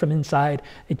writing from inside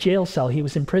a jail cell. He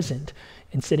was imprisoned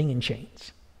and sitting in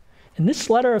chains. And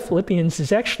this letter of Philippians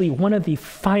is actually one of the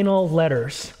final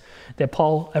letters that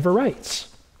Paul ever writes.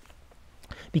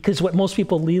 Because what most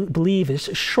people believe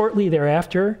is shortly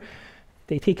thereafter,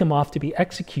 they take him off to be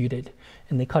executed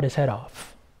and they cut his head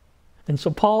off. And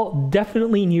so Paul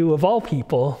definitely knew, of all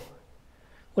people,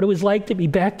 what it was like to be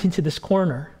backed into this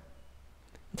corner,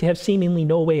 to have seemingly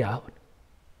no way out.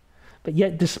 But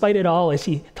yet, despite it all, as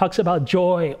he talks about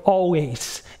joy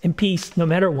always and peace no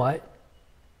matter what,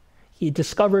 he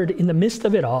discovered in the midst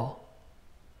of it all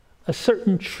a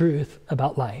certain truth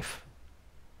about life.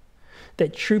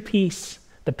 That true peace,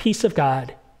 the peace of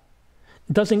God,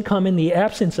 doesn't come in the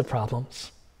absence of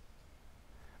problems.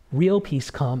 Real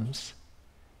peace comes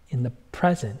in the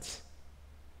presence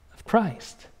of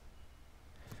Christ.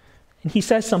 And he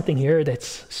says something here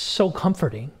that's so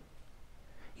comforting.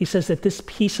 He says that this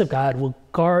peace of God will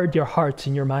guard your hearts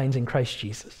and your minds in Christ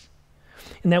Jesus.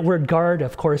 And that word guard,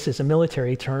 of course, is a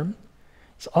military term.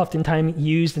 It's oftentimes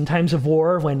used in times of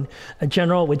war when a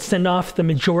general would send off the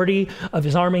majority of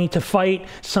his army to fight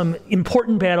some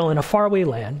important battle in a faraway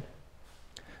land.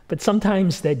 But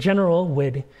sometimes that general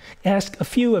would ask a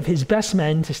few of his best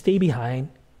men to stay behind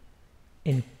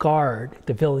and guard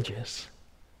the villages.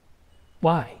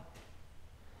 Why?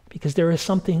 Because there is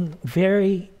something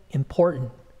very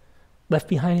important left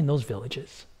behind in those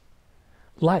villages.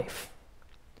 Life.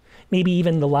 Maybe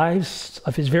even the lives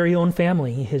of his very own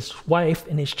family, his wife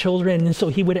and his children. And so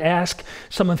he would ask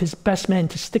some of his best men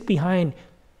to stick behind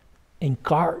and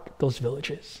guard those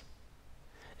villages.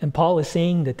 And Paul is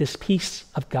saying that this peace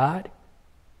of God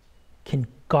can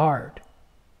guard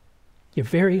your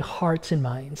very hearts and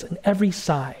minds on every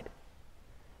side,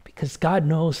 because God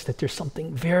knows that there's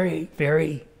something very,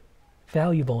 very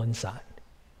valuable inside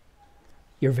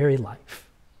your very life.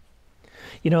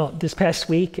 You know, this past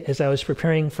week, as I was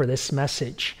preparing for this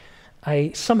message,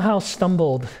 I somehow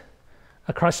stumbled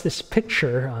across this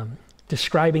picture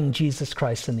describing Jesus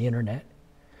Christ on the internet.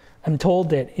 I'm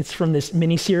told that it's from this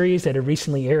miniseries that had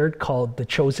recently aired called The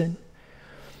Chosen.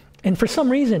 And for some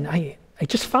reason, I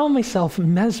just found myself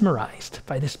mesmerized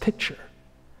by this picture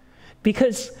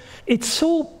because it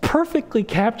so perfectly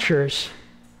captures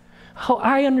how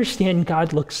I understand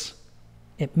God looks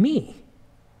at me.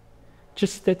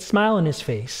 Just that smile on his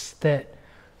face, that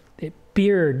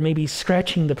beard maybe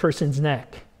scratching the person's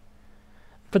neck.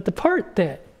 But the part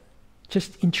that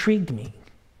just intrigued me,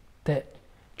 that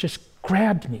just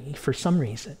grabbed me for some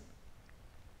reason,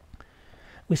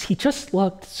 was he just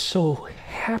looked so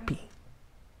happy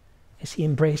as he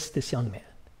embraced this young man.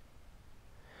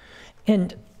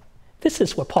 And this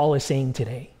is what Paul is saying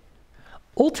today.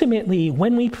 Ultimately,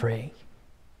 when we pray,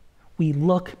 we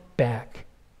look back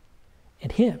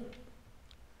at him.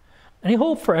 And I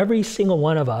hope for every single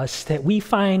one of us that we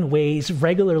find ways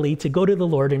regularly to go to the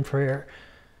Lord in prayer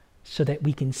so that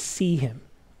we can see him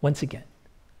once again.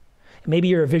 Maybe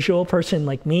you're a visual person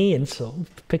like me, and so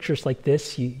pictures like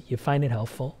this, you find it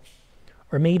helpful.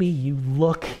 Or maybe you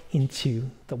look into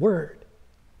the Word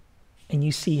and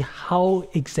you see how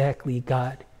exactly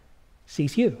God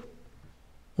sees you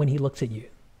when he looks at you.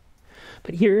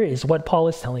 But here is what Paul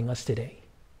is telling us today.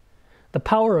 The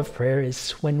power of prayer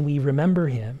is when we remember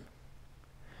him,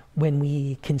 when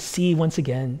we can see once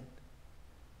again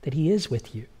that he is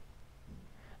with you,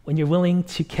 when you're willing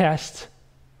to cast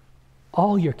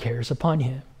all your cares upon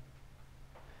him.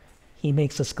 He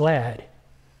makes us glad,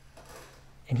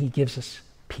 and he gives us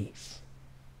peace.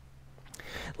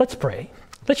 Let's pray.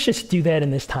 Let's just do that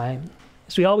in this time.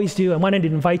 As we always do, I wanted to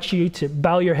invite you to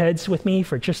bow your heads with me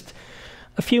for just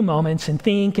a few moments and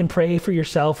think and pray for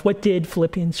yourself. What did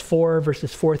Philippians 4,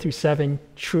 verses 4 through 7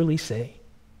 truly say?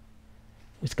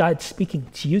 Was God speaking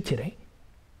to you today?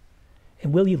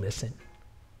 And will you listen?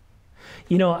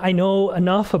 You know, I know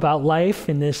enough about life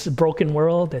in this broken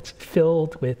world that's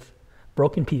filled with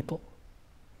broken people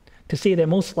to say that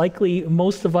most likely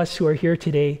most of us who are here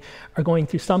today are going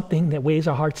through something that weighs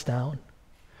our hearts down.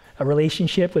 A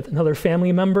relationship with another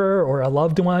family member or a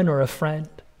loved one or a friend.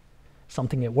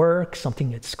 Something at work,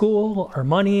 something at school, our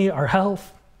money, our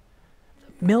health.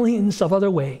 Millions of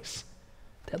other ways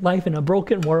that life in a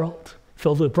broken world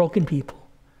filled with broken people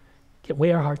can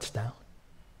weigh our hearts down.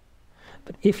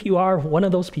 But if you are one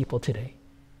of those people today,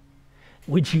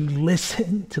 would you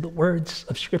listen to the words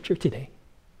of Scripture today?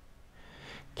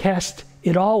 Cast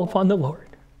it all upon the Lord.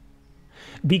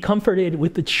 Be comforted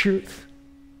with the truth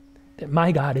that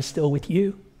my God is still with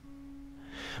you.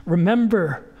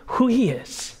 Remember who he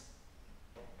is,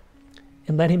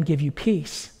 and let him give you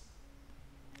peace,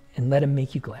 and let him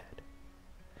make you glad.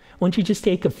 Won't you just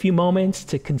take a few moments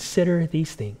to consider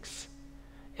these things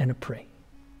and to pray?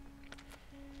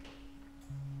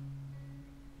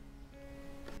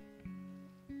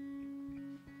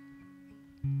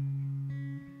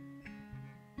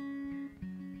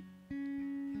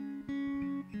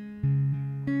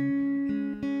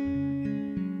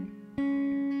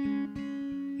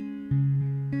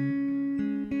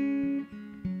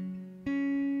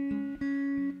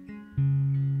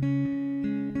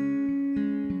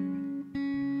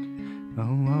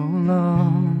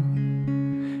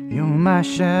 My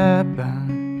shepherd,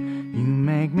 you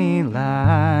make me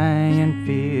lie in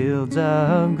fields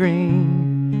of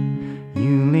green.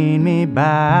 You lead me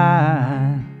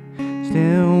by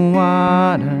still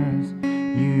waters.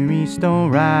 You restore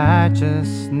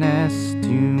righteousness to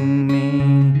me.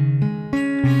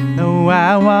 Though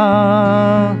I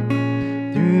walk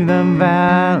through the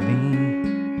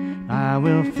valley, I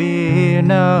will fear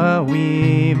no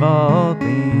evil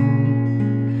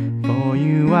thing. For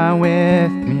you are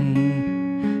with me.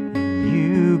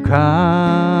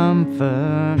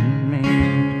 Comfort me.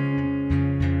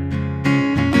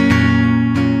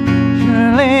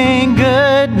 Surely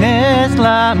goodness,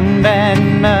 love,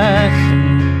 and mercy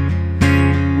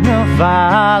will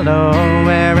follow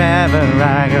wherever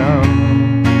I go.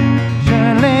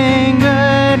 Surely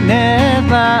goodness,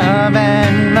 love,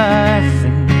 and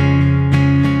mercy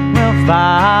will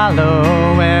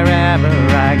follow wherever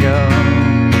I go.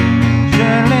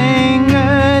 Surely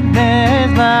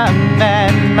goodness, love,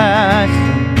 and mercy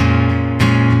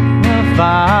will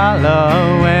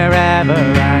follow wherever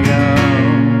I go.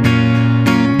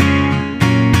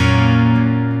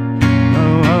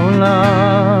 Oh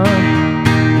Lord,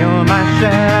 you're my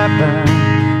shepherd.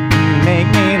 You make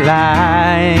me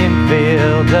lie in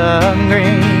fields of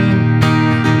green.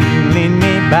 You lead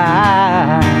me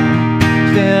by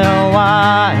still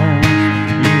waters.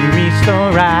 You restore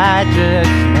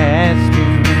righteousness to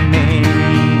me.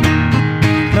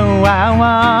 Though I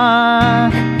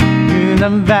walk through the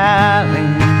valley,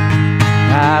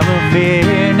 I will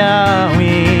fear no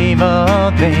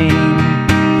evil thing.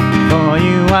 For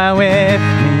you are with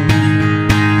me,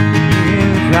 you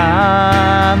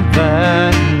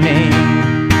comfort me.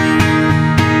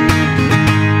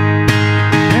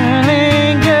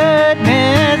 Surely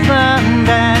goodness, love,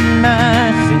 and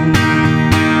mercy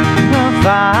will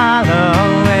follow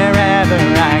wherever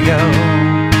I go.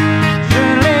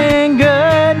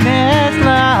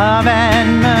 Love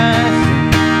and mercy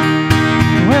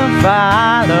will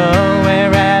follow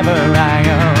wherever I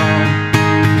go.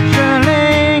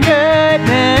 Surely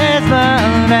goodness,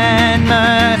 love, and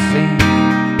mercy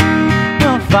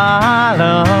will follow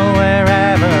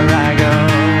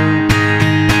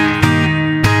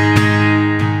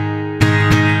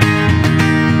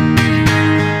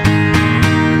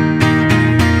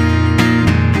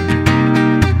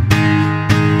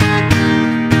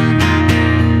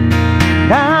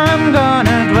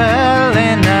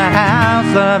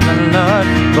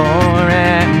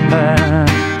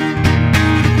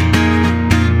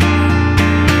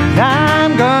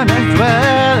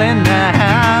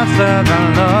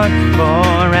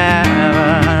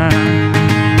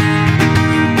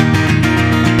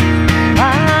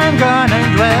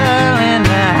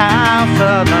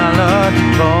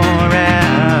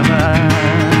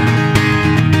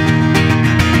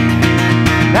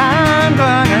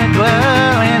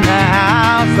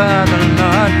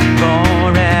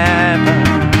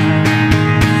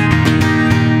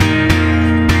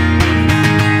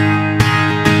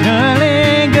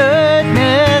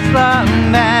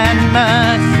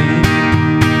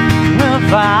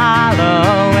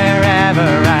follow wherever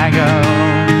I go.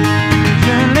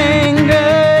 Surely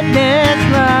goodness,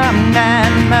 love,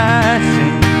 and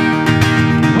mercy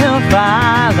will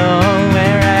follow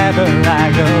wherever I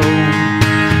go.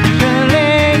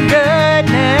 Surely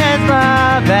goodness,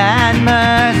 love, and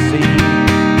mercy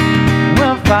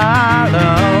will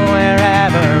follow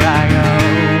wherever I go.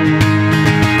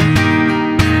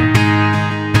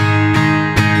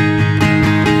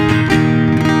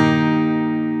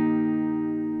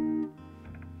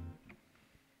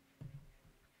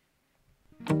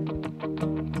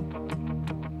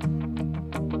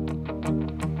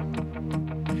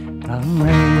 I'll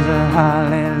raise a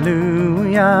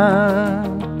hallelujah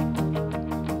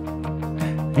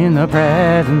in the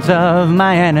presence of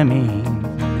my enemies.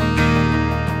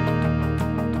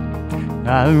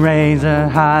 I'll raise a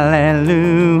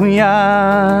hallelujah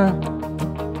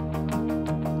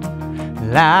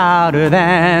louder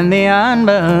than the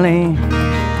unbelief.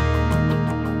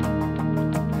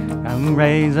 I'll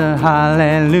raise a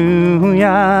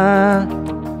hallelujah.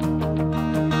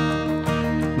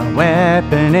 My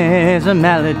weapon is a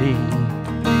melody.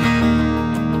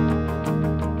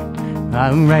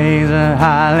 I'll raise a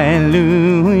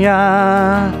hallelujah.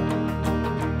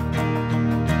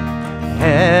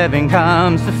 Heaven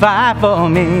comes to fight for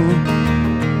me.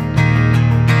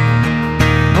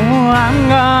 Oh, I'm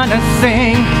gonna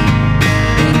sing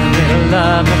in the middle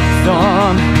of the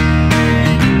storm,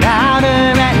 louder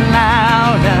and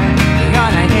louder. You're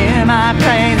gonna hear my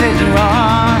praises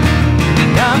roar.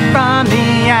 Up from the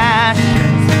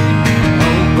ashes,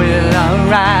 hope will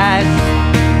arise.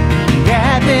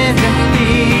 Death is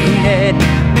defeated,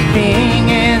 the King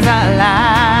is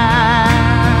alive.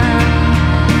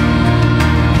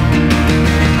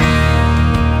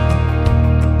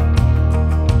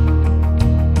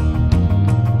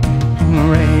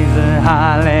 Raise a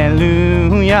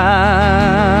hallelujah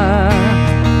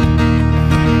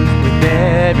with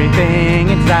everything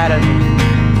inside of me.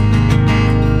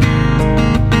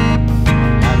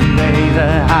 I'll raise a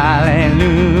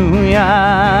hallelujah.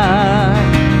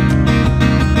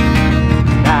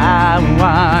 I will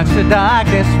watch the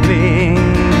darkness flee.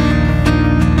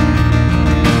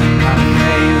 I'll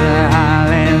raise a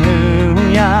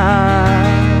hallelujah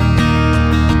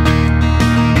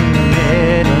in the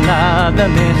middle of the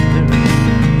mystery.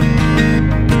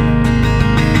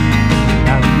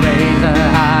 I'll raise a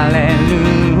hallelujah.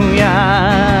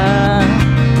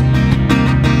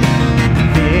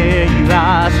 Fear you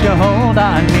lost your hold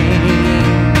on me.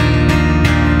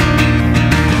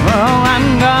 Oh, I'm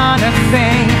gonna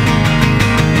sing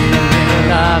in the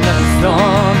middle of the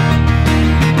storm,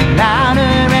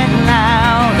 louder and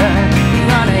louder. You're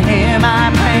gonna hear my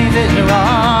praises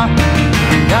roar.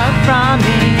 Up from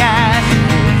the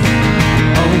ashes,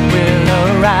 hope will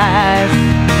arise.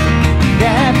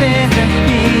 Death is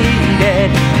defeated,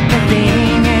 the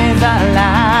King is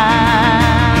alive.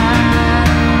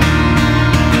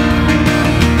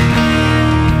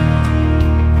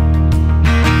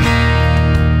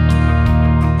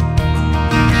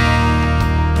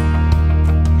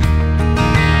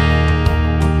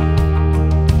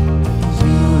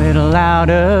 Sing a little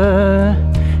louder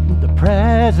in the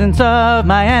presence of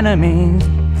my enemies.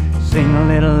 Sing a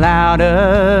little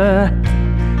louder,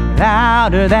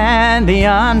 louder than the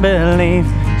unbelief.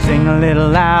 Sing a little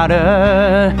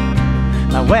louder,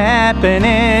 my weapon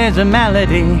is a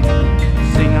melody.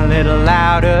 Sing a little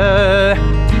louder,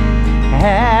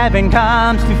 heaven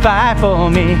comes to fight for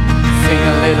me. Sing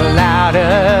a little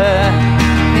louder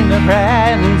in the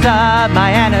presence of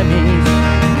my enemies.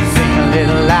 Sing a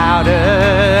little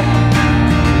louder,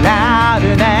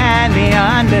 louder than the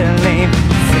unbelief.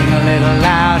 Sing a little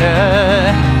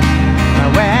louder, my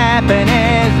weapon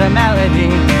is a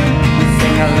melody.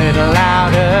 Sing a little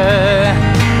louder,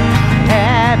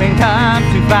 heaven comes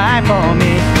to fight for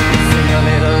me. Sing a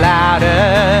little louder,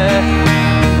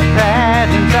 in the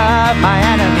presence of my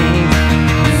enemies.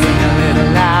 Sing a little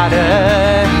louder,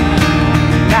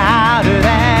 louder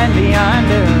than the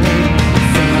unbelief.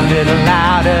 Sing a little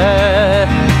louder,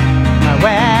 my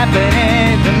weapon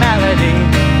is a melody.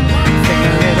 Sing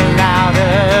a little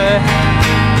louder,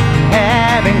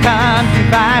 heaven comes to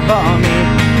fight for me.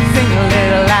 Sing a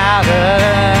little louder,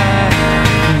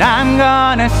 and I'm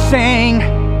gonna sing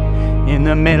in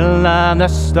the middle of the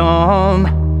storm,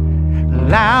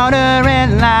 louder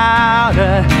and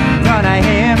louder. Gonna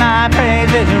hear my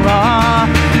praises roar.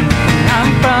 I'm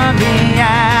from the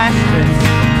ashes,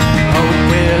 hope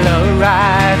will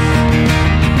arise.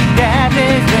 Death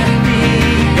is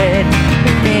defeated,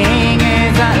 the King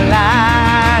is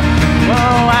alive.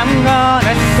 Oh, I'm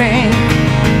gonna sing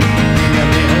in the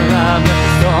middle of the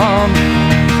storm,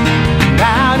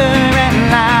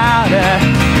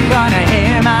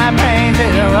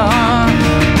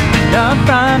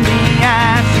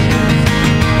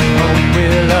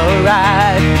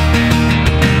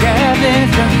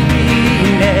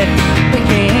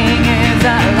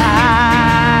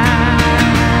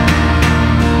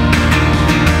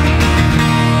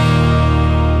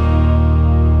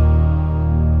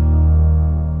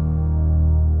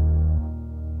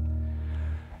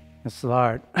 Yes,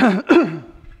 Lord.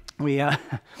 we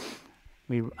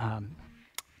we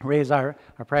raise our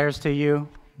prayers to you.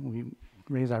 We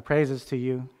raise our praises to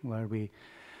you, Lord. We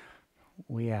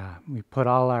put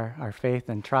all our faith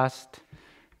and trust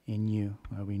in you,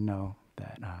 Lord. We know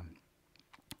that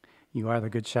you are the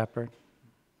good shepherd,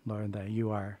 Lord, that you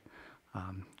are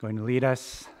going to lead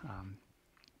us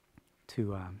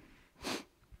to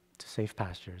safe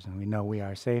pastures, and we know we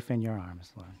are safe in your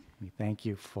arms, Lord. We thank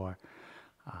you for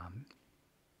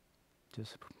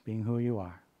just being who you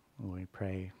are. We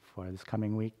pray for this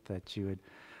coming week that you would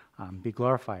be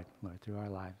glorified, Lord, through our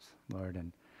lives, Lord,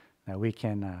 and that we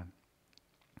can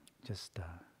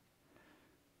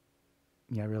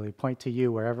really point to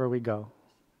you wherever we go.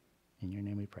 In your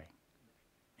name we pray.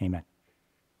 Amen.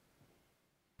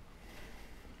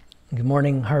 Good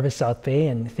morning, Harvest South Bay,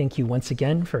 and thank you once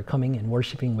again for coming and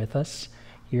worshiping with us.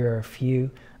 Here are a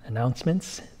few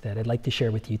announcements that I'd like to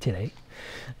share with you today.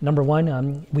 Number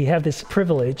one, we have this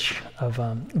privilege of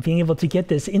being able to get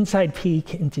this inside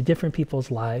peek into different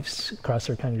people's lives across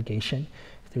our congregation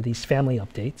through these family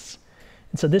updates.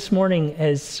 And so this morning,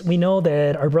 as we know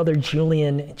that our brother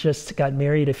Julian just got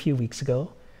married a few weeks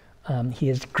ago, he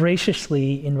has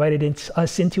graciously invited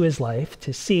us into his life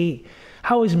to see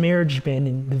how his marriage been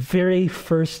in the very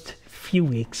first few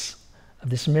weeks of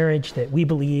this marriage that we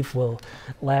believe will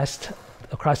last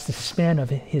across the span of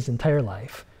his entire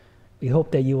life. We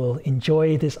hope that you will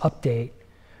enjoy this update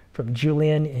from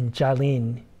Julian and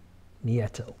Jalene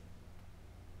Nieto.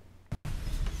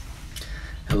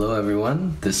 Hello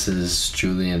everyone, this is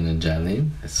Julian and Jalene.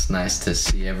 It's nice to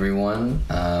see everyone.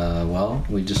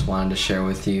 We just wanted to share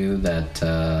with you that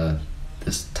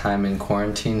this time in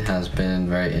quarantine has been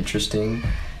very interesting.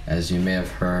 As you may have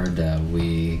heard,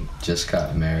 we just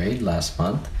got married last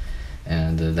month,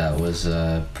 and that was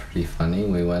pretty funny.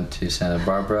 We went to Santa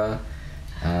Barbara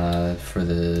for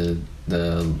the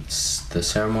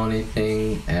ceremony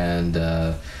thing, and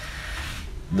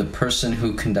the person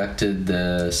who conducted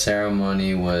the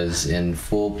ceremony was in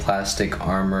full plastic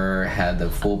armor, had the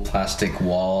full plastic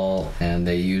wall, and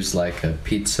they used like a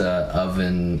pizza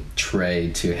oven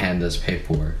tray to hand us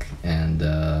paperwork. And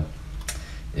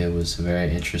it was a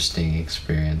very interesting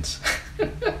experience.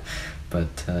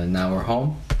 But now we're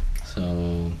home.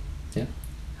 So, yeah.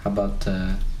 How about,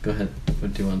 go ahead.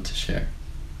 What do you want to share?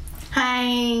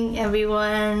 Hi,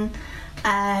 everyone.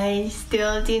 I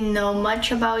still didn't know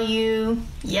much about you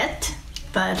yet,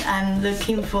 but I'm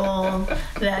looking for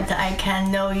that I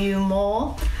can know you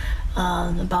more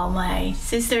about my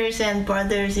sisters and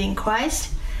brothers in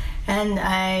Christ. And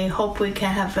I hope we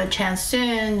can have a chance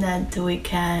soon that we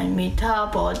can meet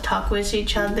up or talk with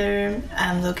each other.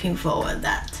 I'm looking forward to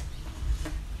that.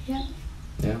 Yeah.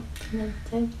 Yeah.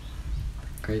 That's it.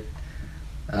 Great.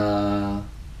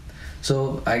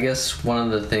 So I guess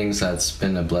one of the things that's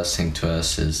been a blessing to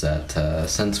us is that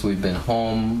since we've been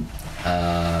home,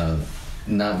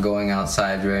 not going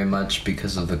outside very much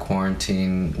because of the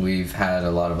quarantine, we've had a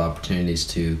lot of opportunities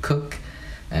to cook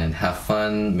and have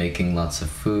fun making lots of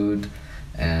food,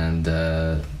 and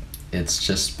it's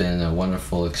just been a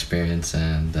wonderful experience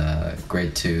and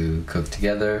great to cook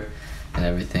together and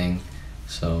everything.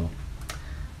 So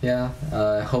yeah,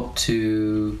 I hope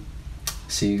to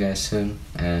see you guys soon,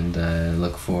 and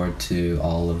look forward to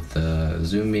all of the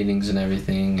Zoom meetings and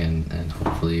everything, and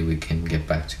hopefully we can get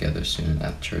back together soon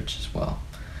at church as well.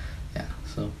 Yeah,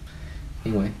 so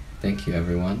anyway, thank you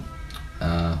everyone.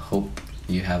 Hope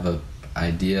you have an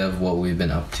idea of what we've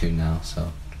been up to now, so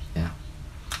yeah,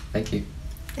 thank you.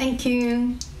 Thank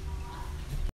you.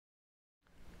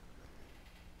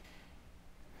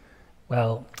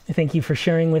 Well, thank you for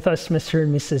sharing with us, Mr.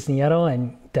 and Mrs. Nieto,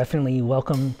 and definitely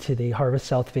welcome to the Harvest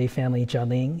South Bay family,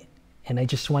 Jalene. And I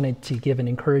just wanted to give an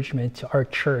encouragement to our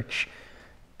church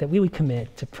that we would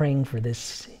commit to praying for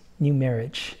this new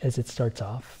marriage as it starts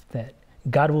off, that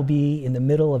God will be in the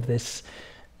middle of this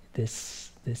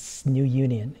new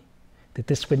union, that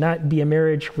this would not be a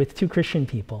marriage with two Christian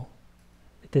people,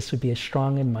 that this would be a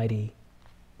strong and mighty,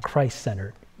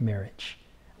 Christ-centered marriage.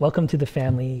 Welcome to the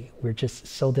family. We're just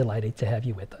so delighted to have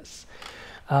you with us.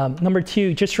 Number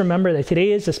two, just remember that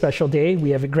today is a special day.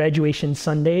 We have a graduation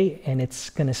Sunday, and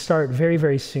it's going to start very,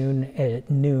 very soon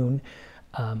at noon.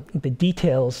 The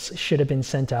details should have been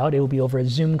sent out. It will be over a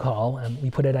Zoom call. We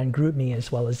put it on GroupMe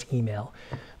as well as email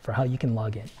for how you can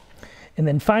log in. And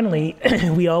then finally,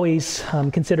 we always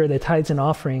consider that tithes and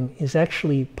offering is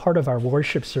actually part of our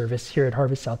worship service here at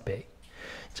Harvest South Bay.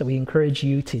 So we encourage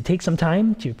you to take some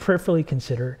time to prayerfully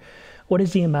consider what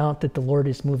is the amount that the Lord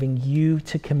is moving you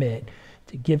to commit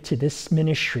to give to this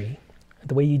ministry.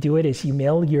 The way you do it is you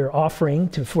mail your offering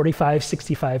to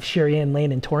 4565 Sherry Ann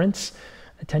Lane in Torrance.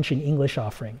 attention English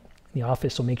offering. The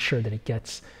office will make sure that it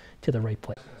gets to the right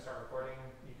place.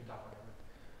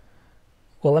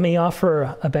 Well, let me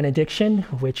offer a benediction,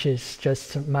 which is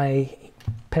just my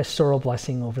pastoral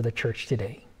blessing over the church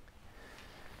today.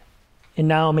 And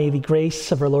now may the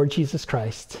grace of our Lord Jesus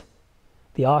Christ,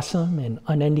 the awesome and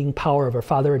unending power of our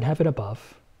Father in heaven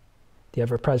above, the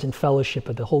ever-present fellowship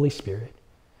of the Holy Spirit,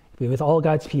 be with all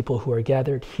God's people who are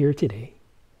gathered here today.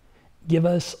 Give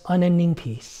us unending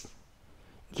peace.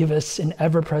 Give us an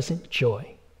ever-present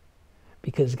joy,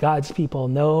 because God's people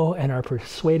know and are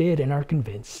persuaded and are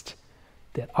convinced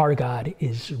that our God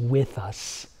is with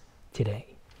us today.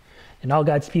 And all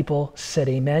God's people said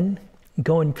amen.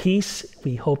 Go in peace.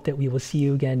 We hope that we will see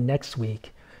you again next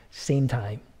week, same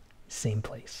time, same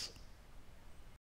place.